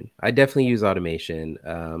automation. I definitely use automation.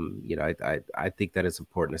 I think that is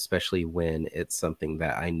important, especially when it's something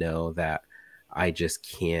that I know that I just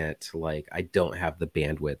can't, like, I don't have the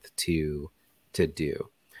bandwidth to do.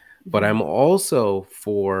 But I'm Mhm. also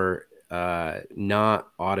for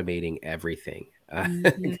not automating everything,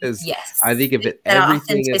 Mhm. because I Yes. think if That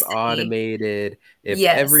everything is authenticity. automated, if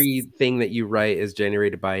Yes. everything that you write is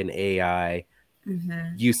generated by an AI,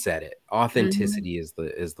 Mhm. you said it. Mhm. Authenticity is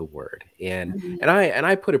the word, and Mhm.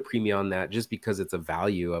 I put a premium on that just because it's a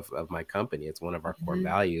value of my company. It's one of our core Mhm.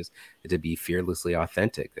 values, to be fearlessly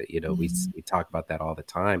authentic. That Mhm. we talk about that all the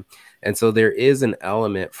time, and so there is an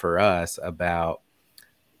element for us about,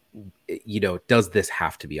 does this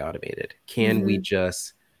have to be automated? Can we Mhm.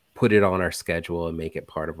 just put it on our schedule and make it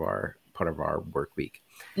part of our work week?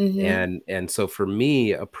 Mhm. And so for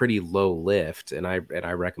me, a pretty low lift, and I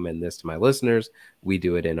recommend this to my listeners. We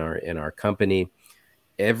do it in our company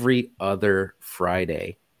every other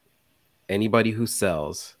Friday. Anybody who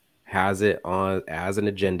sells has it on as an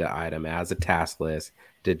agenda item, as a task list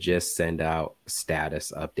to just send out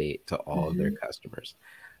status update to all of their customers.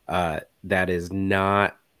 That is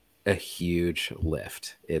not a huge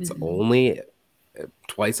lift. It's only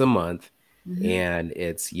twice a month, and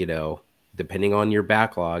it's, you know, depending on your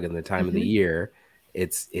backlog and the time of the year,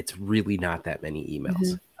 it's really not that many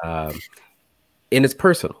emails. And it's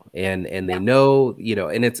personal, and they know, you know,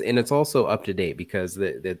 and it's also up to date, because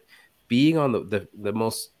the being on the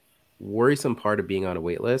most worrisome part of being on a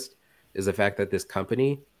wait list is the fact that this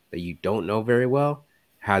company that you don't know very well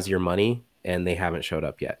has your money and they haven't showed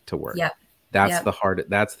up yet to work. Yep. That's Yep.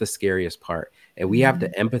 that's the scariest part. And we have to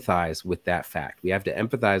empathize with that fact. We have to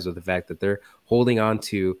empathize with the fact that they're holding on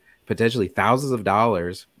to potentially thousands of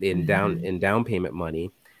dollars in down payment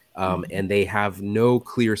money, and they have no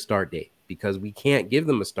clear start date, because we can't give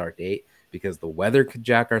them a start date because the weather could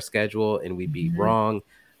jack our schedule and we'd be wrong.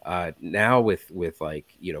 Now with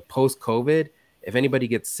like, you know, post COVID, if anybody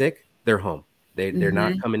gets sick, they're home. They're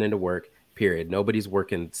not coming into work. Period. Nobody's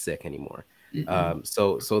working sick anymore.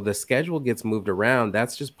 So the schedule gets moved around.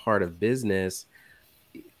 That's just part of business.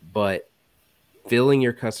 But filling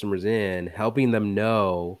your customers in, helping them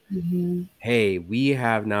know, hey, we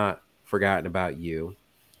have not forgotten about you.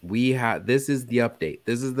 This is the update.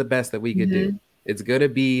 This is the best that we could do. It's going to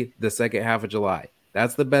be the second half of July.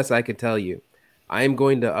 That's the best I can tell you. I'm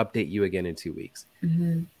going to update you again in 2 weeks.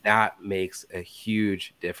 That makes a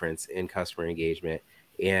huge difference in customer engagement.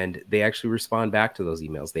 And they actually respond back to those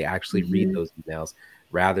emails. They actually read those emails,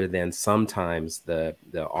 rather than sometimes the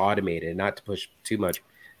automated, not to push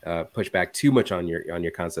back too much on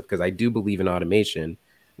your concept, because I do believe in automation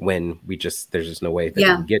when there's just no way that we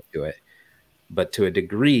can get to it. But to a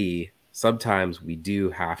degree, sometimes we do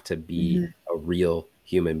have to be a real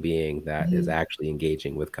human being that is actually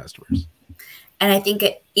engaging with customers. And I think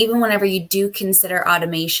even whenever you do consider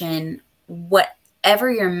automation, whatever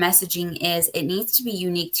your messaging is, it needs to be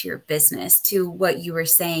unique to your business, to what you were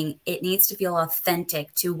saying. It needs to feel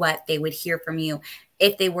authentic to what they would hear from you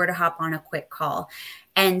if they were to hop on a quick call.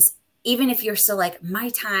 And even if you're still like, my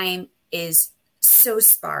time is so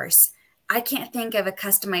sparse, I can't think of a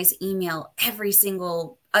customized email every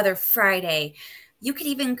single other Friday, you could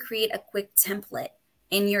even create a quick template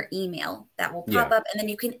in your email that will pop up, and then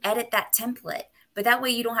you can edit that template. But that way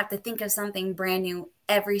you don't have to think of something brand new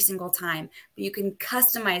every single time, but you can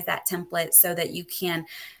customize that template so that you can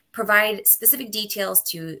provide specific details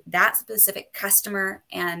to that specific customer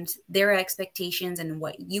and their expectations and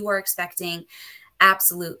what you are expecting.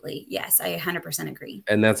 Absolutely. Yes, I 100% agree.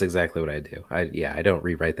 And that's exactly what I do. I don't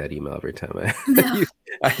rewrite that email every time. No.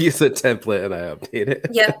 I use a template and I update it.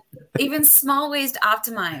 Yep. Even small ways to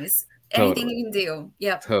optimize. Anything you can do.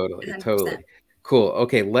 Yep. Totally. 100%. Totally. Cool.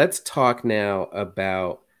 Okay, let's talk now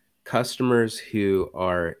about customers who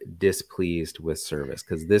are displeased with service,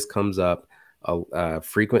 because this comes up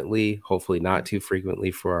frequently, hopefully not too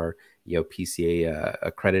frequently for our PCA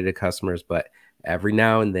accredited customers, but every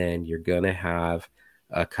now and then you're going to have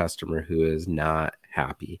a customer who is not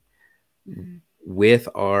happy with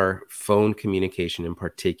our phone communication in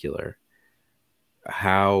particular.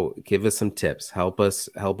 Give us some tips. Help us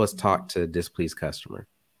talk to a displeased customer.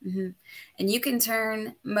 And you can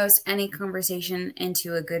turn most any conversation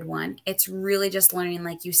into a good one. It's really just learning,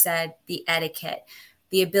 like you said, the etiquette,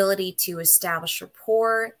 the ability to establish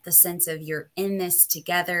rapport, the sense of you're in this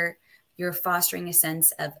together. You're fostering a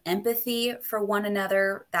sense of empathy for one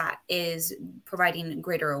another that is providing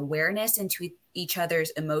greater awareness into each other's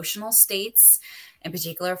emotional states, in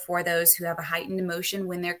particular for those who have a heightened emotion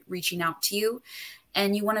when they're reaching out to you.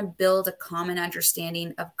 And you want to build a common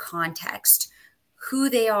understanding of context,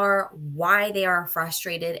 who they are, why they are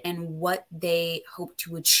frustrated, and what they hope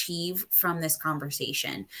to achieve from this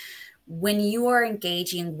conversation. When you are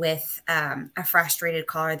engaging with a frustrated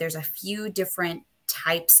caller, there's a few different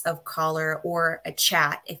types of caller or a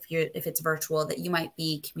chat, if it's virtual, that you might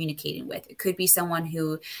be communicating with. It could be someone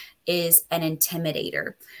who is an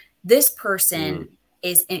intimidator. This person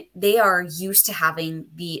they are used to having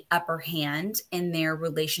the upper hand in their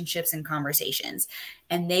relationships and conversations.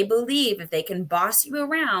 And they believe if they can boss you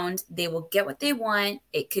around, they will get what they want.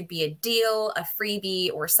 It could be a deal, a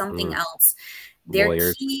freebie, or something else. Their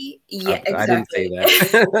Lawyers. key, exactly. I didn't say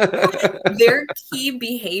that. Their key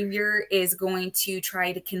behavior is going to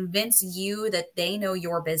try to convince you that they know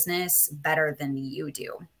your business better than you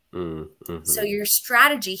do. So your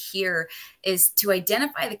strategy here is to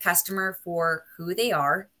identify the customer for who they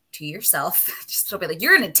are to yourself. Just to be like,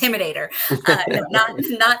 you're an intimidator.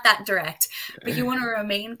 No, not that direct, but you want to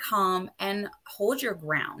remain calm and hold your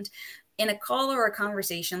ground. In a call or a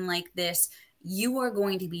conversation like this, you are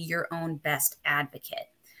going to be your own best advocate.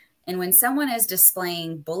 And when someone is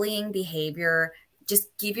displaying bullying behavior,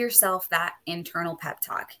 just give yourself that internal pep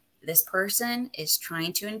talk. This person is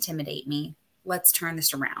trying to intimidate me. Let's turn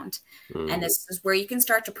this around. And this is where you can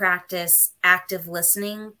start to practice active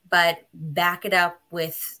listening, but back it up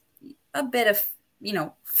with a bit of,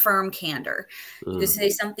 firm candor. You could say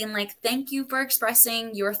something like, thank you for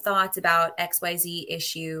expressing your thoughts about XYZ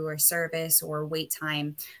issue or service or wait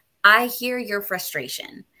time. I hear your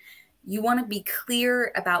frustration. You want to be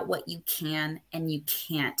clear about what you can and you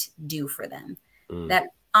can't do for them. That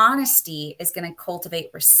honesty is going to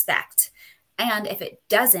cultivate respect. And if it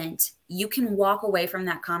doesn't, you can walk away from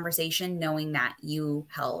that conversation knowing that you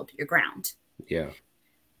held your ground. Yeah.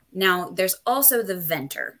 Now, there's also the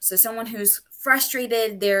venter. So someone who's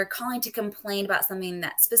frustrated, they're calling to complain about something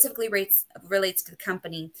that specifically relates to the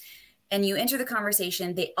company. And you enter the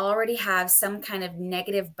conversation, they already have some kind of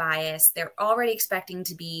negative bias. They're already expecting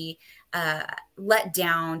to be let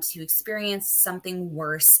down, to experience something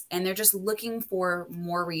worse. And they're just looking for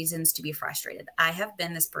more reasons to be frustrated. I have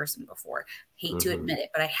been this person before. Hate to admit it,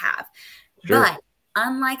 but I have. Sure. But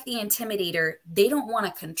unlike the intimidator, they don't want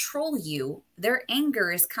to control you. Their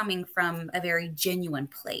anger is coming from a very genuine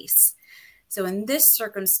place. So in this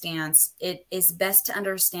circumstance, it is best to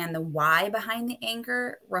understand the why behind the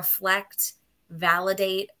anger, reflect,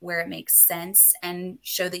 validate where it makes sense, and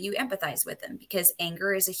show that you empathize with them, because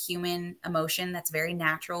anger is a human emotion that's very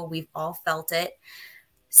natural. We've all felt it.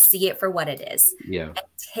 See it for what it is. Yeah. And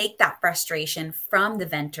take that frustration from the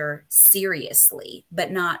venter seriously,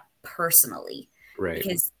 but not personally. Right.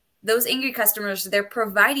 Because those angry customers, they're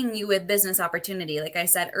providing you with business opportunity. Like I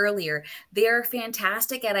said earlier, they're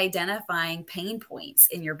fantastic at identifying pain points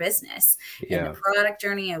in your business, in the product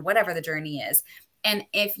journey, and whatever the journey is. And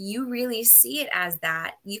if you really see it as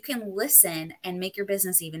that, you can listen and make your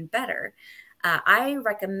business even better. I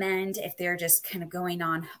recommend, if they're just kind of going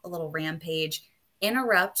on a little rampage,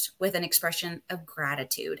 interrupt with an expression of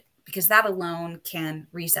gratitude, because that alone can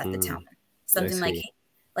reset the tone. Something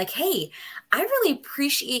like, hey, I really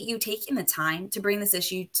appreciate you taking the time to bring this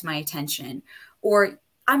issue to my attention. Or,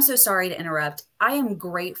 I'm so sorry to interrupt. I am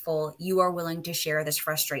grateful you are willing to share this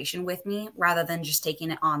frustration with me rather than just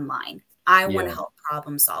taking it online. I want to help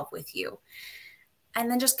problem solve with you. And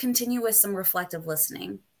then just continue with some reflective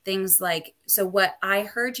listening. Things like, so what I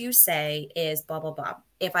heard you say is blah, blah, blah.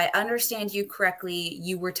 If I understand you correctly,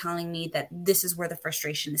 you were telling me that this is where the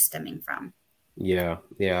frustration is stemming from. Yeah,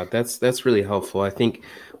 that's really helpful. I think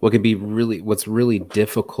what's really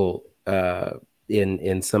difficult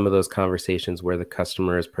in some of those conversations where the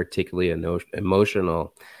customer is particularly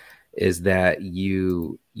emotional is that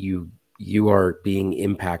you are being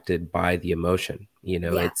impacted by the emotion.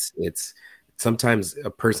 It's sometimes a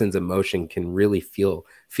person's emotion can really feel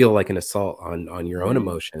like an assault on your own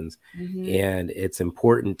emotions, and it's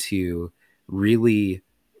important to really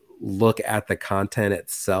look at the content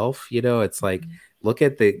itself. It's like, look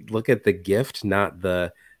at the gift, not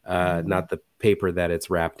the paper that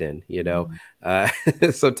it's wrapped in.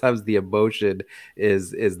 Sometimes the emotion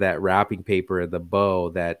is that wrapping paper and the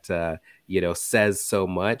bow that says so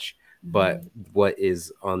much, but what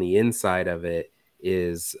is on the inside of it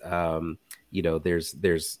is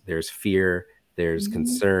there's fear, there's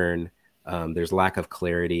concern, there's lack of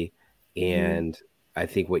clarity. And I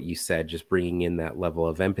think what you said, just bringing in that level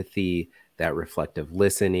of empathy, that reflective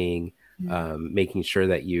listening, making sure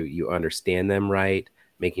that you understand them right,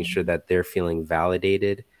 making sure that they're feeling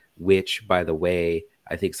validated, which, by the way,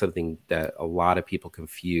 I think something that a lot of people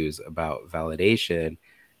confuse about validation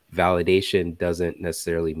doesn't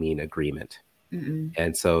necessarily mean agreement.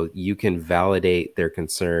 And so you can validate their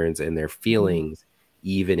concerns and their feelings,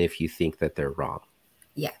 even if you think that they're wrong.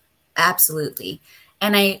 Yeah, absolutely.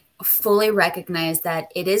 And I fully recognize that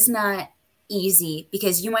it is not easy,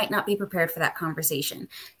 because you might not be prepared for that conversation.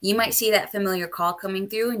 You might see that familiar call coming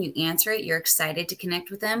through and you answer it. You're excited to connect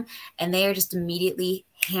with them, and they are just immediately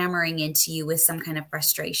hammering into you with some kind of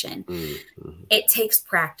frustration. It takes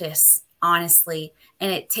practice, honestly,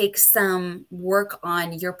 and it takes some work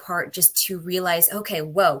on your part just to realize, okay,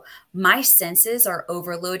 whoa, my senses are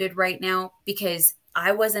overloaded right now because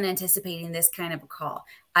I wasn't anticipating this kind of a call.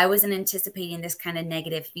 I wasn't anticipating this kind of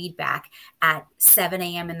negative feedback at 7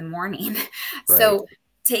 a.m. in the morning. Right. So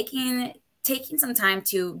taking some time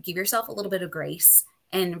to give yourself a little bit of grace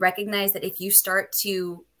and recognize that if you start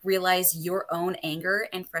to realize your own anger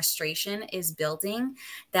and frustration is building,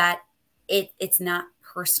 that it's not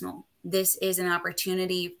personal. This is an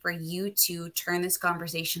opportunity for you to turn this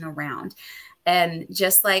conversation around. And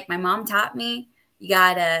just like my mom taught me, you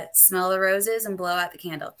got to smell the roses and blow out the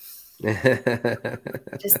candle.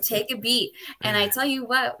 Just take a beat. And I tell you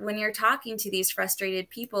what, when you're talking to these frustrated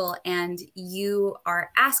people and you are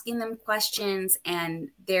asking them questions and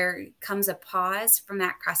there comes a pause from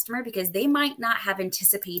that customer because they might not have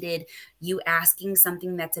anticipated you asking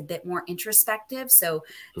something that's a bit more introspective. So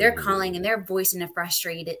they're calling and they're voicing their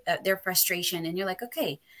frustration. And you're like,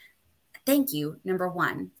 okay, thank you, number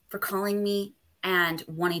one, for calling me and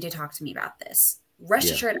wanting to talk to me about this.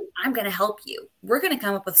 Rest assured, I'm going to help you. We're going to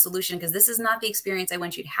come up with a solution because this is not the experience I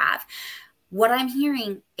want you to have. What I'm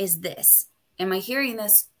hearing is this. Am I hearing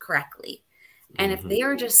this correctly? And if they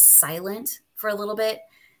are just silent for a little bit,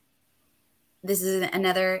 this is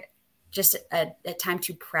another just a time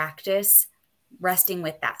to practice resting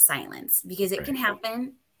with that silence, because it can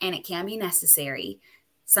happen and it can be necessary.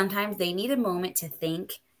 Sometimes they need a moment to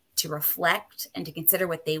think, to reflect, and to consider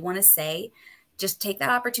what they want to say. Just take that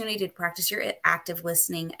opportunity to practice your active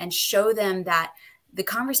listening and show them that the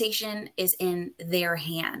conversation is in their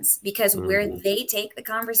hands, because where they take the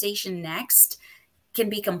conversation next can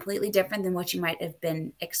be completely different than what you might have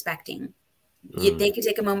been expecting. They could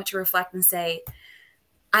take a moment to reflect and say,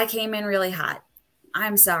 I came in really hot.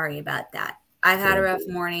 I'm sorry about that. I've had a rough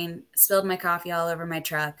morning, spilled my coffee all over my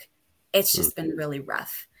truck. It's just been really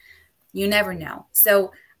rough. You never know.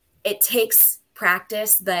 So it takes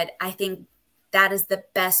practice, but I think that is the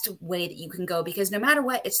best way that you can go, because no matter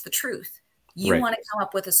what, it's the truth. You want to come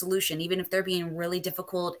up with a solution, even if they're being really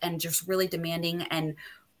difficult and just really demanding and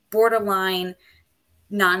borderline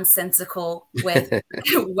nonsensical with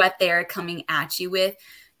what they're coming at you with.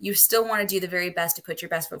 You still want to do the very best to put your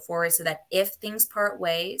best foot forward so that if things part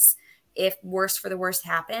ways, if worst for the worst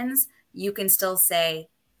happens, you can still say,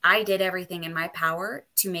 I did everything in my power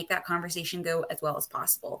to make that conversation go as well as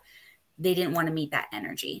possible. They didn't want to meet that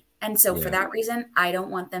energy. And so for that reason, I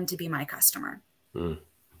don't want them to be my customer.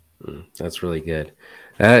 That's really good.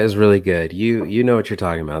 That is really good. You know what you're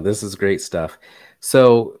talking about. This is great stuff.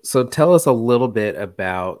 So tell us a little bit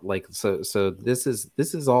about, like, so this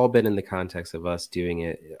is all been in the context of us doing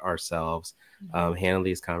it ourselves, handle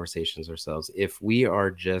these conversations ourselves. If we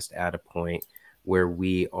are just at a point where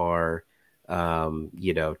we are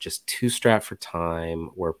just too strapped for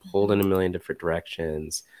time, we're pulled in a million different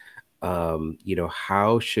directions,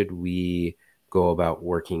 how should we go about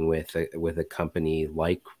working with a company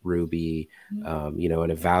like Ruby,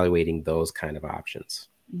 and evaluating those kind of options?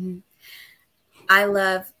 I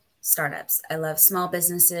love startups. I love small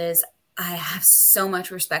businesses. I have so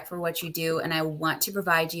much respect for what you do, and I want to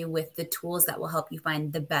provide you with the tools that will help you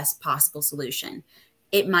find the best possible solution.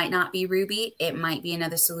 It might not be Ruby. It might be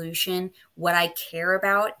another solution. What I care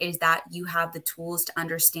about is that you have the tools to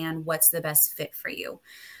understand what's the best fit for you.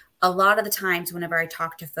 A lot of the times whenever I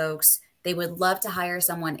talk to folks, they would love to hire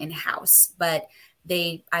someone in-house, but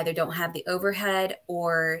they either don't have the overhead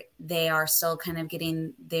or they are still kind of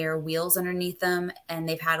getting their wheels underneath them, and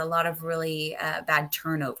they've had a lot of really bad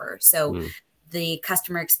turnover. So the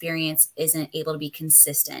customer experience isn't able to be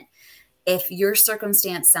consistent. If your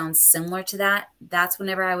circumstance sounds similar to that, that's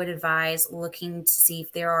whenever I would advise looking to see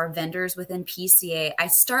if there are vendors within PCA. I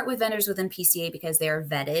start with vendors within PCA because they are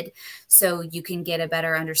vetted, so you can get a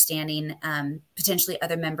better understanding. Potentially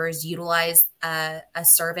other members utilize a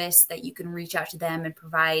service that you can reach out to them and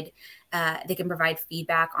provide, they can provide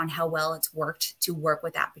feedback on how well it's worked to work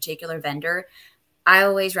with that particular vendor. I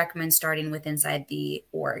always recommend starting with inside the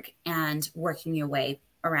org and working your way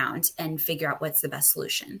around and figure out what's the best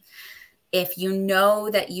solution. If you know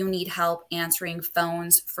that you need help answering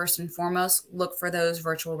phones, first and foremost, look for those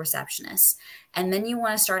virtual receptionists. And then you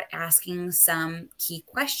want to start asking some key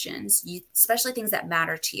questions, especially things that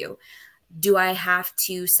matter to you. Do I have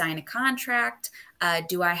to sign a contract?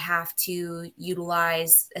 Do I have to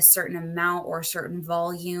utilize a certain amount or a certain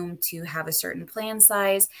volume to have a certain plan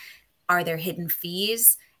size? Are there hidden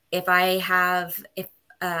fees? If I have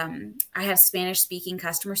Spanish-speaking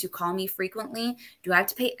customers who call me frequently, do I have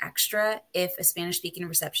to pay extra if a Spanish-speaking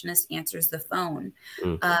receptionist answers the phone?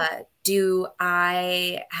 Do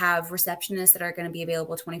I have receptionists that are going to be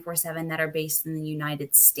available 24/7 that are based in the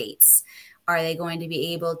United States? Are they going to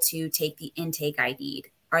be able to take the intake ID?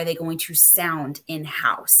 Are they going to sound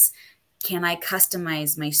in-house? Can I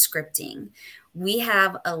customize my scripting? We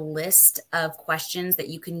have a list of questions that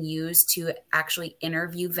you can use to actually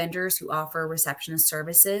interview vendors who offer receptionist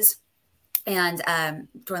services. And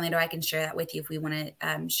Orlando, I can share that with you if we want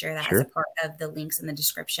to share that as a part of the links in the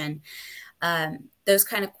description. Those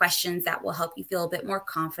kind of questions that will help you feel a bit more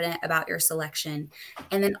confident about your selection.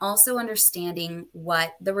 And then also understanding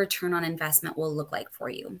what the return on investment will look like for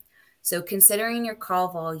you. So considering your call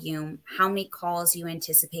volume, how many calls you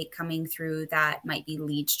anticipate coming through that might be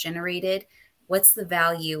leads generated, what's the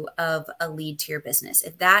value of a lead to your business?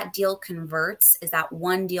 If that deal converts, is that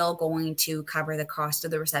one deal going to cover the cost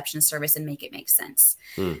of the reception service and make it make sense?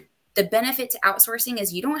 The benefit to outsourcing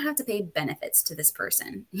is you don't have to pay benefits to this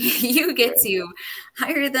person. You get to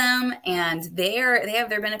hire them, and they have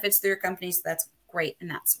their benefits through your company. So that's great. And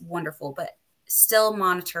that's wonderful, but still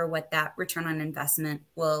monitor what that return on investment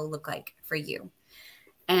will look like for you.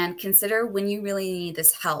 And consider when you really need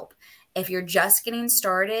this help. If you're just getting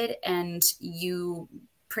started and you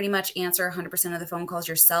pretty much answer 100% of the phone calls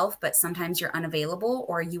yourself, but sometimes you're unavailable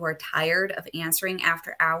or you are tired of answering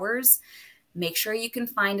after hours, make sure you can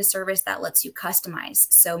find a service that lets you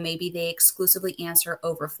customize. So maybe they exclusively answer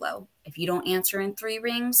overflow. If you don't answer in 3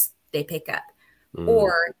 rings, they pick up.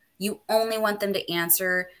 Or you only want them to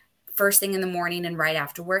answer first thing in the morning and right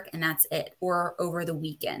after work, and that's it, or over the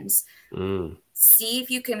weekends. See if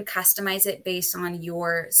you can customize it based on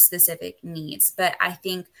your specific needs. But I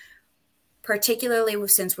think particularly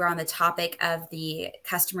since we're on the topic of the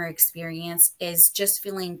customer experience, is just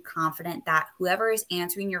feeling confident that whoever is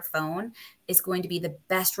answering your phone is going to be the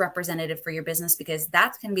best representative for your business, because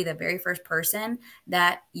that's going to be the very first person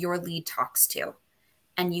that your lead talks to.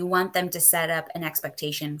 And you want them to set up an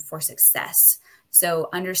expectation for success. So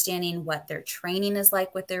understanding what their training is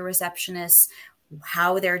like with their receptionists,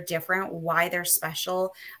 how they're different, why they're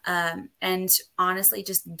special, and honestly,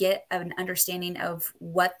 just get an understanding of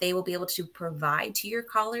what they will be able to provide to your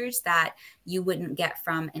callers that you wouldn't get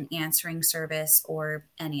from an answering service or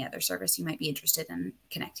any other service you might be interested in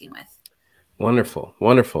connecting with. Wonderful.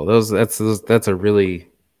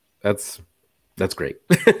 That's great.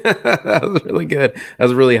 That was really good. That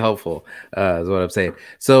was really helpful, is what I'm saying.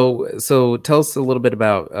 So tell us a little bit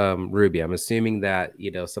about Ruby. I'm assuming that,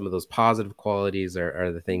 some of those positive qualities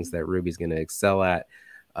are the things that Ruby's going to excel at.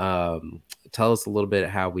 Tell us a little bit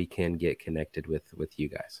how we can get connected with you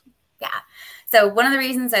guys. Yeah. So one of the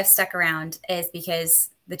reasons I've stuck around is because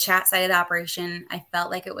the chat side of the operation, I felt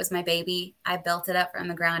like it was my baby. I built it up from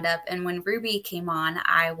the ground up. And when Ruby came on,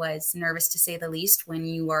 I was nervous, to say the least. When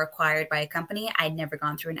you are acquired by a company, I'd never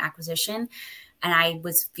gone through an acquisition, and I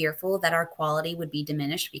was fearful that our quality would be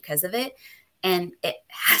diminished because of it. And it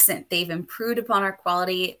hasn't. They've improved upon our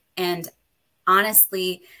quality. And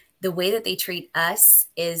honestly, the way that they treat us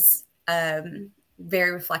is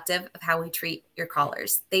very reflective of how we treat your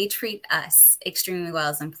callers. They treat us extremely well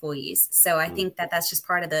as employees. So I think that that's just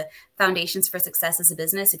part of the foundations for success as a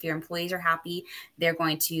business. If your employees are happy, they're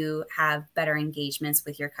going to have better engagements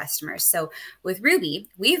with your customers. So with Ruby,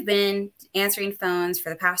 we've been answering phones for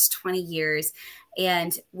the past 20 years.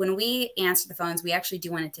 And when we answer the phones, we actually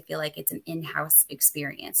do want it to feel like it's an in-house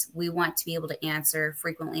experience. We want to be able to answer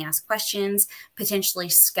frequently asked questions, potentially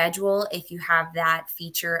schedule if you have that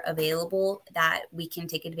feature available, that we can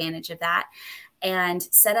take advantage of that, and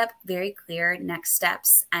set up very clear next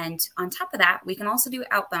steps. And on top of that, we can also do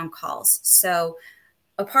outbound calls. So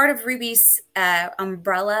a part of Ruby's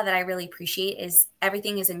umbrella that I really appreciate is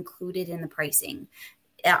everything is included in the pricing.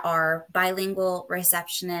 Our bilingual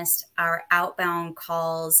receptionist, our outbound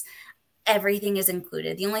calls, everything is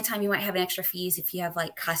included. The only time you might have an extra fee is if you have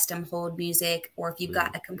like custom hold music, or if you've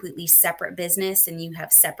got a completely separate business and you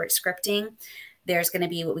have separate scripting, there's going to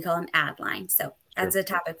be what we call an ad line. So that's a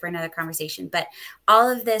topic for another conversation. But all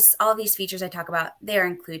of these features I talk about, they're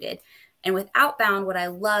included. And with outbound, what I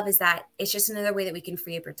love is that it's just another way that we can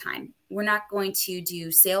free up your time. We're not going to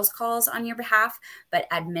do sales calls on your behalf, but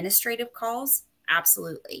administrative calls,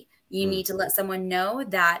 absolutely. You need to let someone know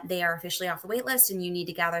that they are officially off the wait list, and you need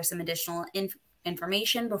to gather some additional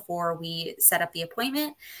information before we set up the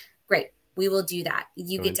appointment. Great. We will do that.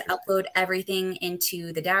 You get to upload everything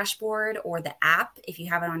into the dashboard or the app if you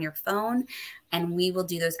have it on your phone, and we will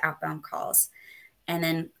do those outbound calls. And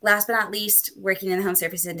then last but not least, working in the home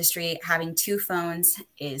service industry, having 2 phones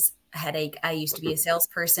is a headache. I used to be a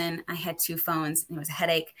salesperson. I had 2 phones, and it was a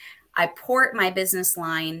headache. I port my business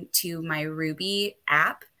line to my Ruby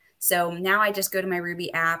app. So now I just go to my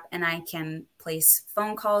Ruby app and I can place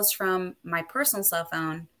phone calls from my personal cell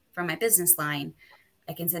phone from my business line.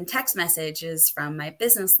 I can send text messages from my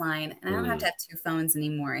business line, and I don't have to have 2 phones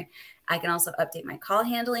anymore. I can also update my call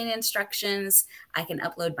handling instructions. I can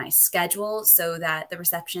upload my schedule so that the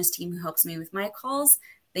receptionist team who helps me with my calls,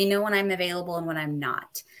 they know when I'm available and when I'm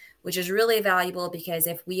not, which is really valuable, because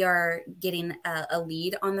if we are getting a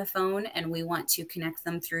lead on the phone and we want to connect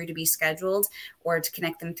them through to be scheduled or to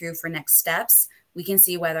connect them through for next steps, we can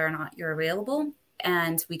see whether or not you're available.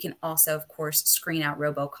 And we can also, of course, screen out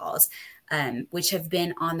robocalls, which have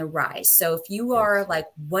been on the rise. So if you are like,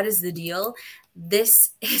 what is the deal?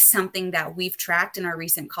 This is something that we've tracked in our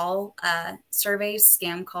recent call surveys.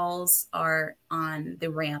 Scam calls are on the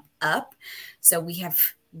ramp up. So we have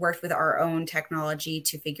worked with our own technology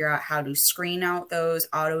to figure out how to screen out those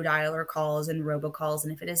auto dialer calls and robocalls.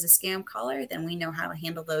 And if it is a scam caller, then we know how to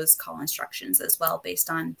handle those call instructions as well, based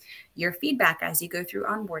on your feedback as you go through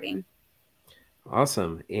onboarding.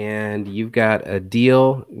 Awesome. And you've got a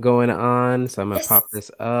deal going on. So I'm going to pop this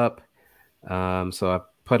up. So I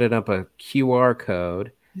put it up a QR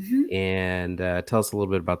code and tell us a little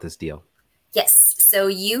bit about this deal. Yes. So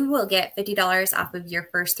you will get $50 off of your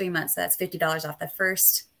first 3 months. So that's $50 off the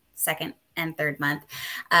first, second, and third month.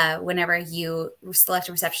 Whenever you select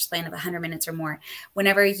a receptionist plan of 100 minutes or more,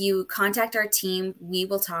 whenever you contact our team, we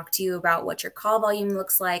will talk to you about what your call volume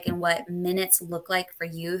looks like and what minutes look like for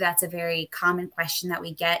you. That's a very common question that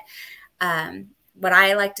we get. What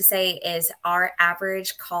I like to say is our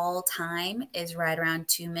average call time is right around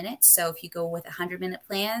 2 minutes. So if you go with a 100-minute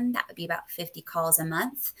plan, that would be about 50 calls a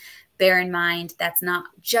month. Bear in mind, that's not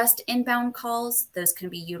just inbound calls. Those can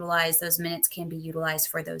be utilized. Those minutes can be utilized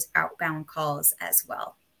for those outbound calls as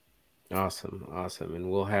well. Awesome.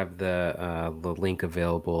 And we'll have the link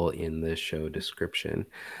available in the show description.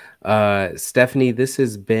 Stephanie, this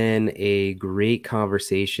has been a great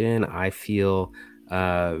conversation. I feel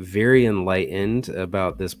very enlightened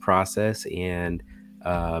about this process. And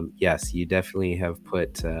yes, you definitely have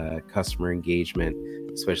put customer engagement,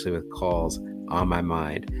 especially with calls, on my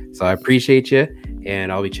mind. So I appreciate you, and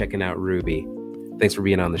I'll be checking out Ruby. Thanks for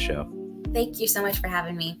being on the show. Thank you so much for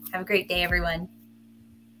having me. Have a great day, everyone.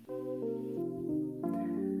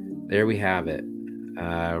 There we have it.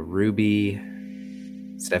 Ruby,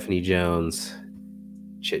 Stephanie Jones,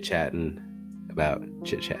 chit-chatting about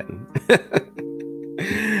chit-chatting.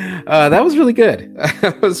 That was really good.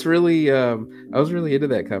 I was really into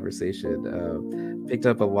that conversation. Picked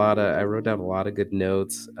up I wrote down a lot of good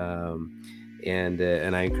notes. And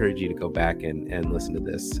I encourage you to go back and listen to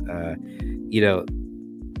this.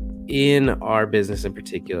 In our business in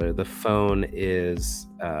particular, the phone is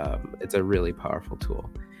it's a really powerful tool,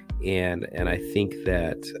 and I think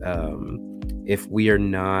that if we are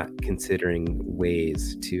not considering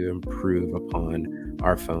ways to improve upon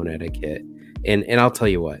our phone etiquette, and I'll tell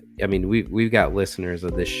you what, I mean, we've got listeners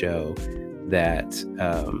of this show that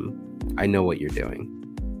I know what you're doing.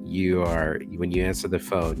 When you answer the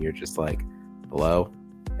phone, you're just like, hello,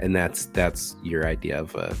 and that's your idea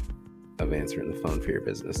of answering the phone for your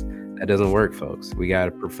business. That doesn't work, folks. We got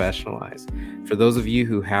to professionalize. For those of you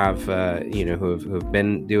who have who have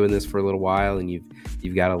been doing this for a little while, and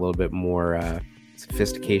you've got a little bit more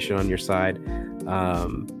sophistication on your side,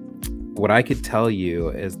 what I could tell you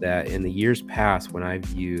is that in the years past, when I've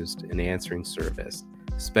used an answering service,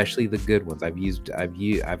 especially the good ones, I've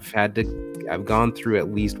gone through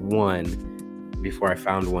at least one before I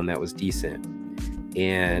found one that was decent.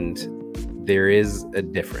 And there is a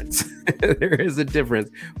difference. There is a difference.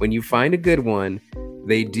 When you find a good one,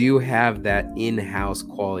 they do have that in-house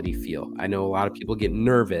quality feel. I know a lot of people get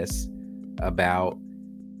nervous about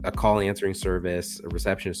a call answering service, a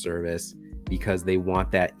receptionist service, because they want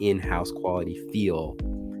that in-house quality feel.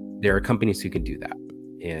 There are companies who can do that.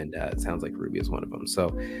 And it sounds like Ruby is one of them.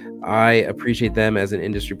 So I appreciate them as an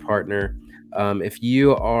industry partner. If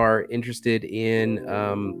you are interested in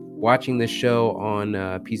watching this show on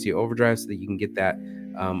PCA Overdrive so that you can get that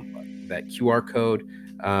QR code,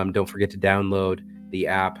 don't forget to download the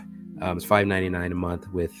app. It's $5.99 a month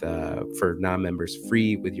with for non-members,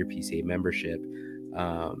 free with your PCA membership.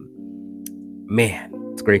 Man,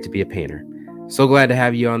 it's great to be a painter. So glad to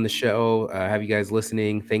have you on the show. Have you guys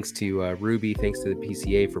listening. Thanks to Ruby. Thanks to the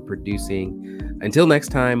PCA for producing. Until next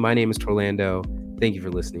time, my name is Torlando. Thank you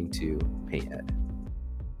for listening to PaintED.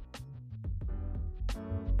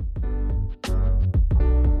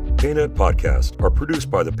 PaintED podcasts are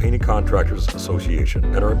produced by the Painting Contractors Association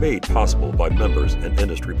and are made possible by members and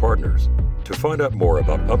industry partners. To find out more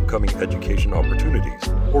about upcoming education opportunities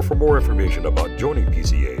or for more information about joining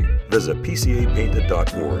PCA, visit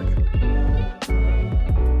pcapainted.org.